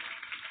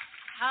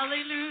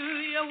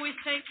 Hallelujah. We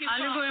thank you,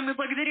 Аллилуйя, Father. мы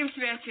благодарим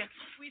Тебя, Отец.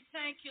 We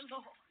thank you,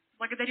 Lord.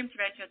 Благодарим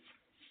Тебя, Отец.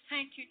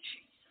 Thank you,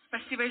 Jesus.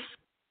 Спасибо, Иисус.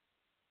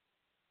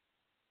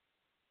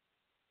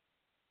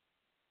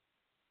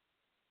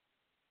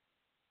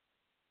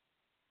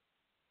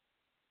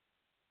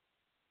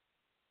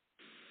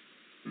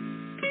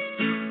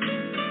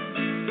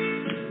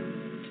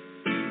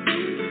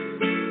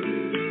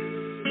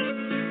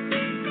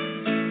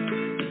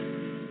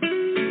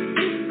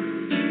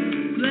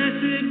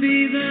 Blessed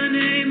be the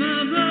name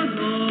of the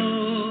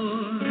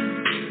Lord.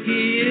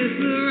 He is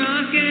the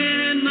rock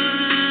and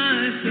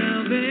my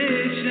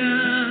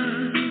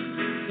salvation.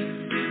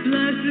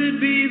 Blessed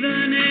be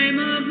the name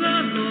of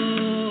the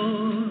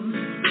Lord.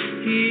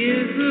 He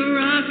is the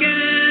rock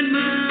and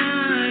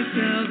my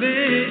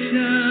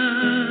salvation.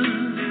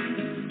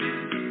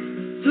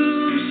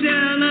 Whom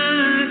shall I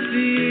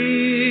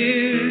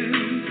fear?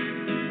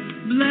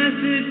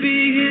 Blessed be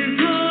His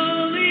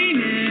holy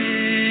name.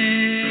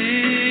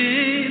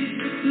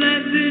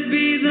 Blessed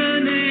be the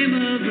name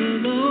of the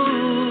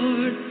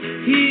Lord.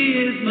 He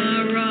is my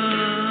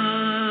rock.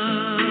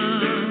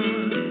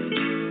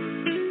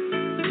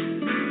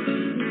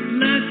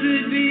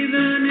 Blessed be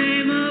the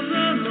name of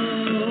the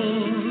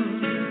Lord.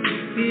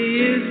 He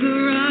is the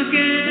rock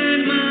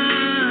and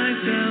my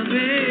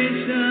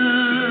salvation.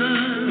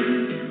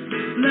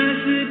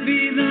 Blessed be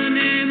the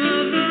name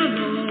of the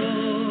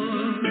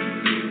Lord.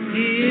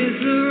 He is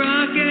the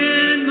rock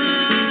and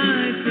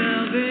my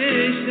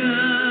salvation.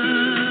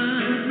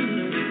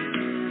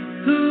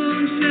 Whom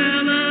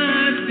shall I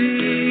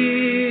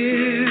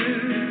fear?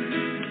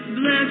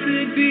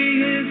 Blessed be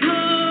His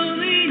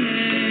holy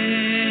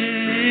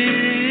name.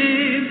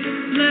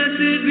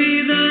 Blessed be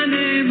the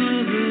name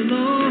of the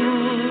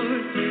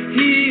Lord.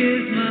 He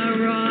is my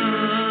rock.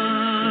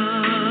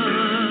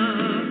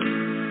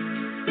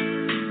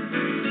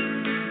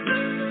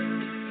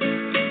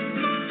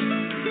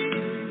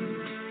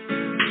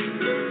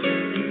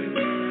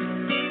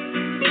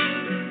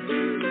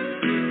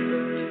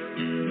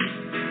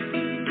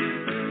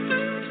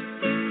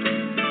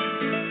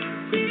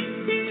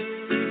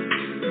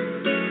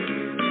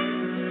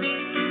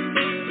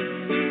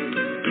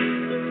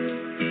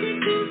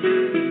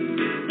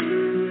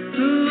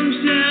 Whom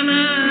shall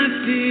I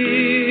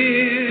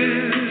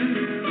fear?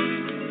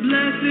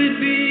 Blessed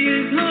be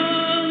His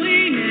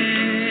holy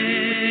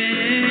name.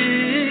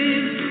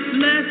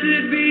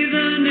 Blessed be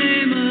the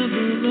name of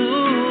the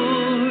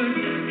Lord.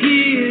 He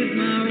is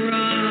my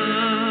rock.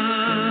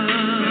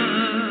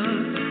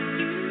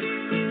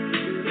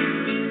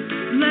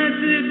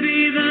 Blessed be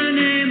the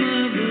name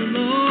of the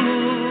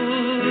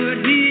Lord.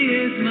 He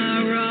is my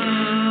rock.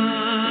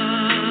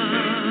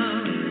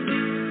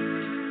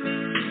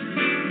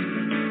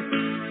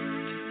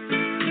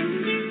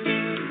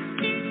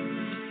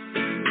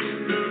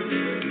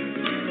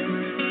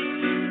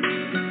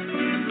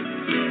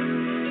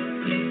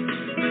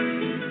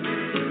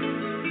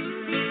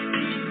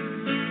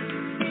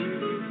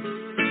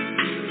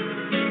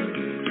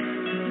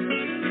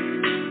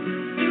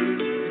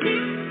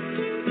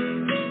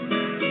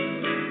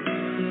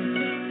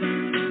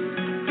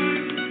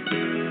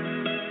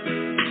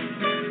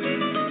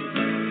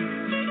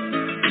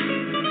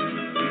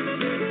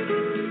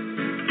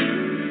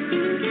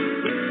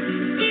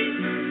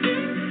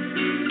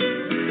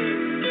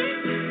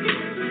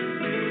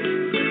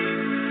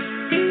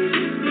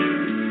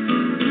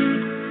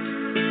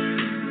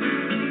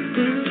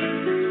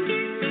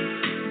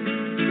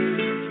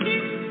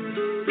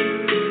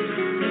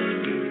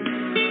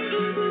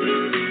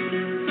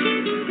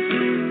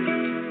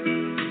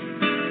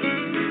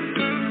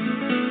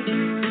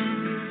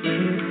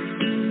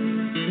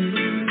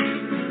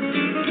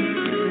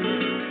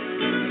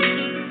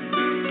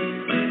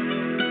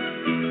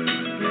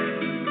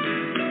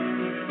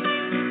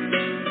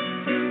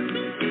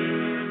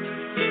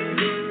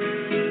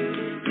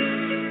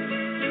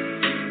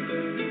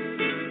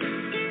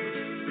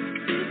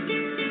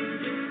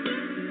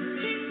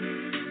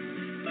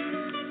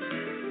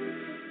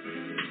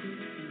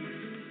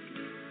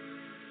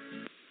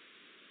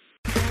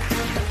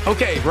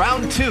 Okay,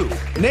 round two.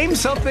 Name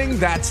something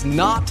that's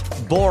not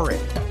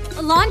boring.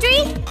 A laundry?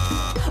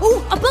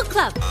 Ooh, a book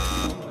club.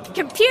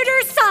 computer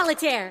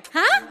solitaire,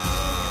 huh?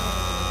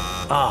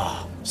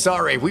 Ah, oh,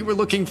 sorry. We were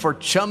looking for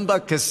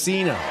Chumba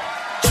Casino.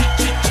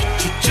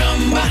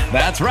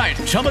 That's right.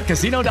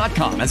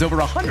 ChumbaCasino.com has over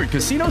 100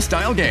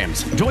 casino-style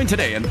games. Join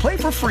today and play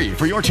for free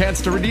for your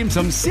chance to redeem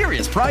some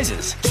serious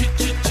prizes.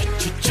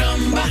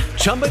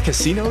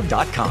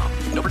 ChumbaCasino.com.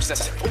 No purchase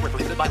necessary. Void where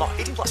prohibited by law.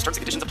 18+ terms and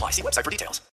conditions apply. See website for details.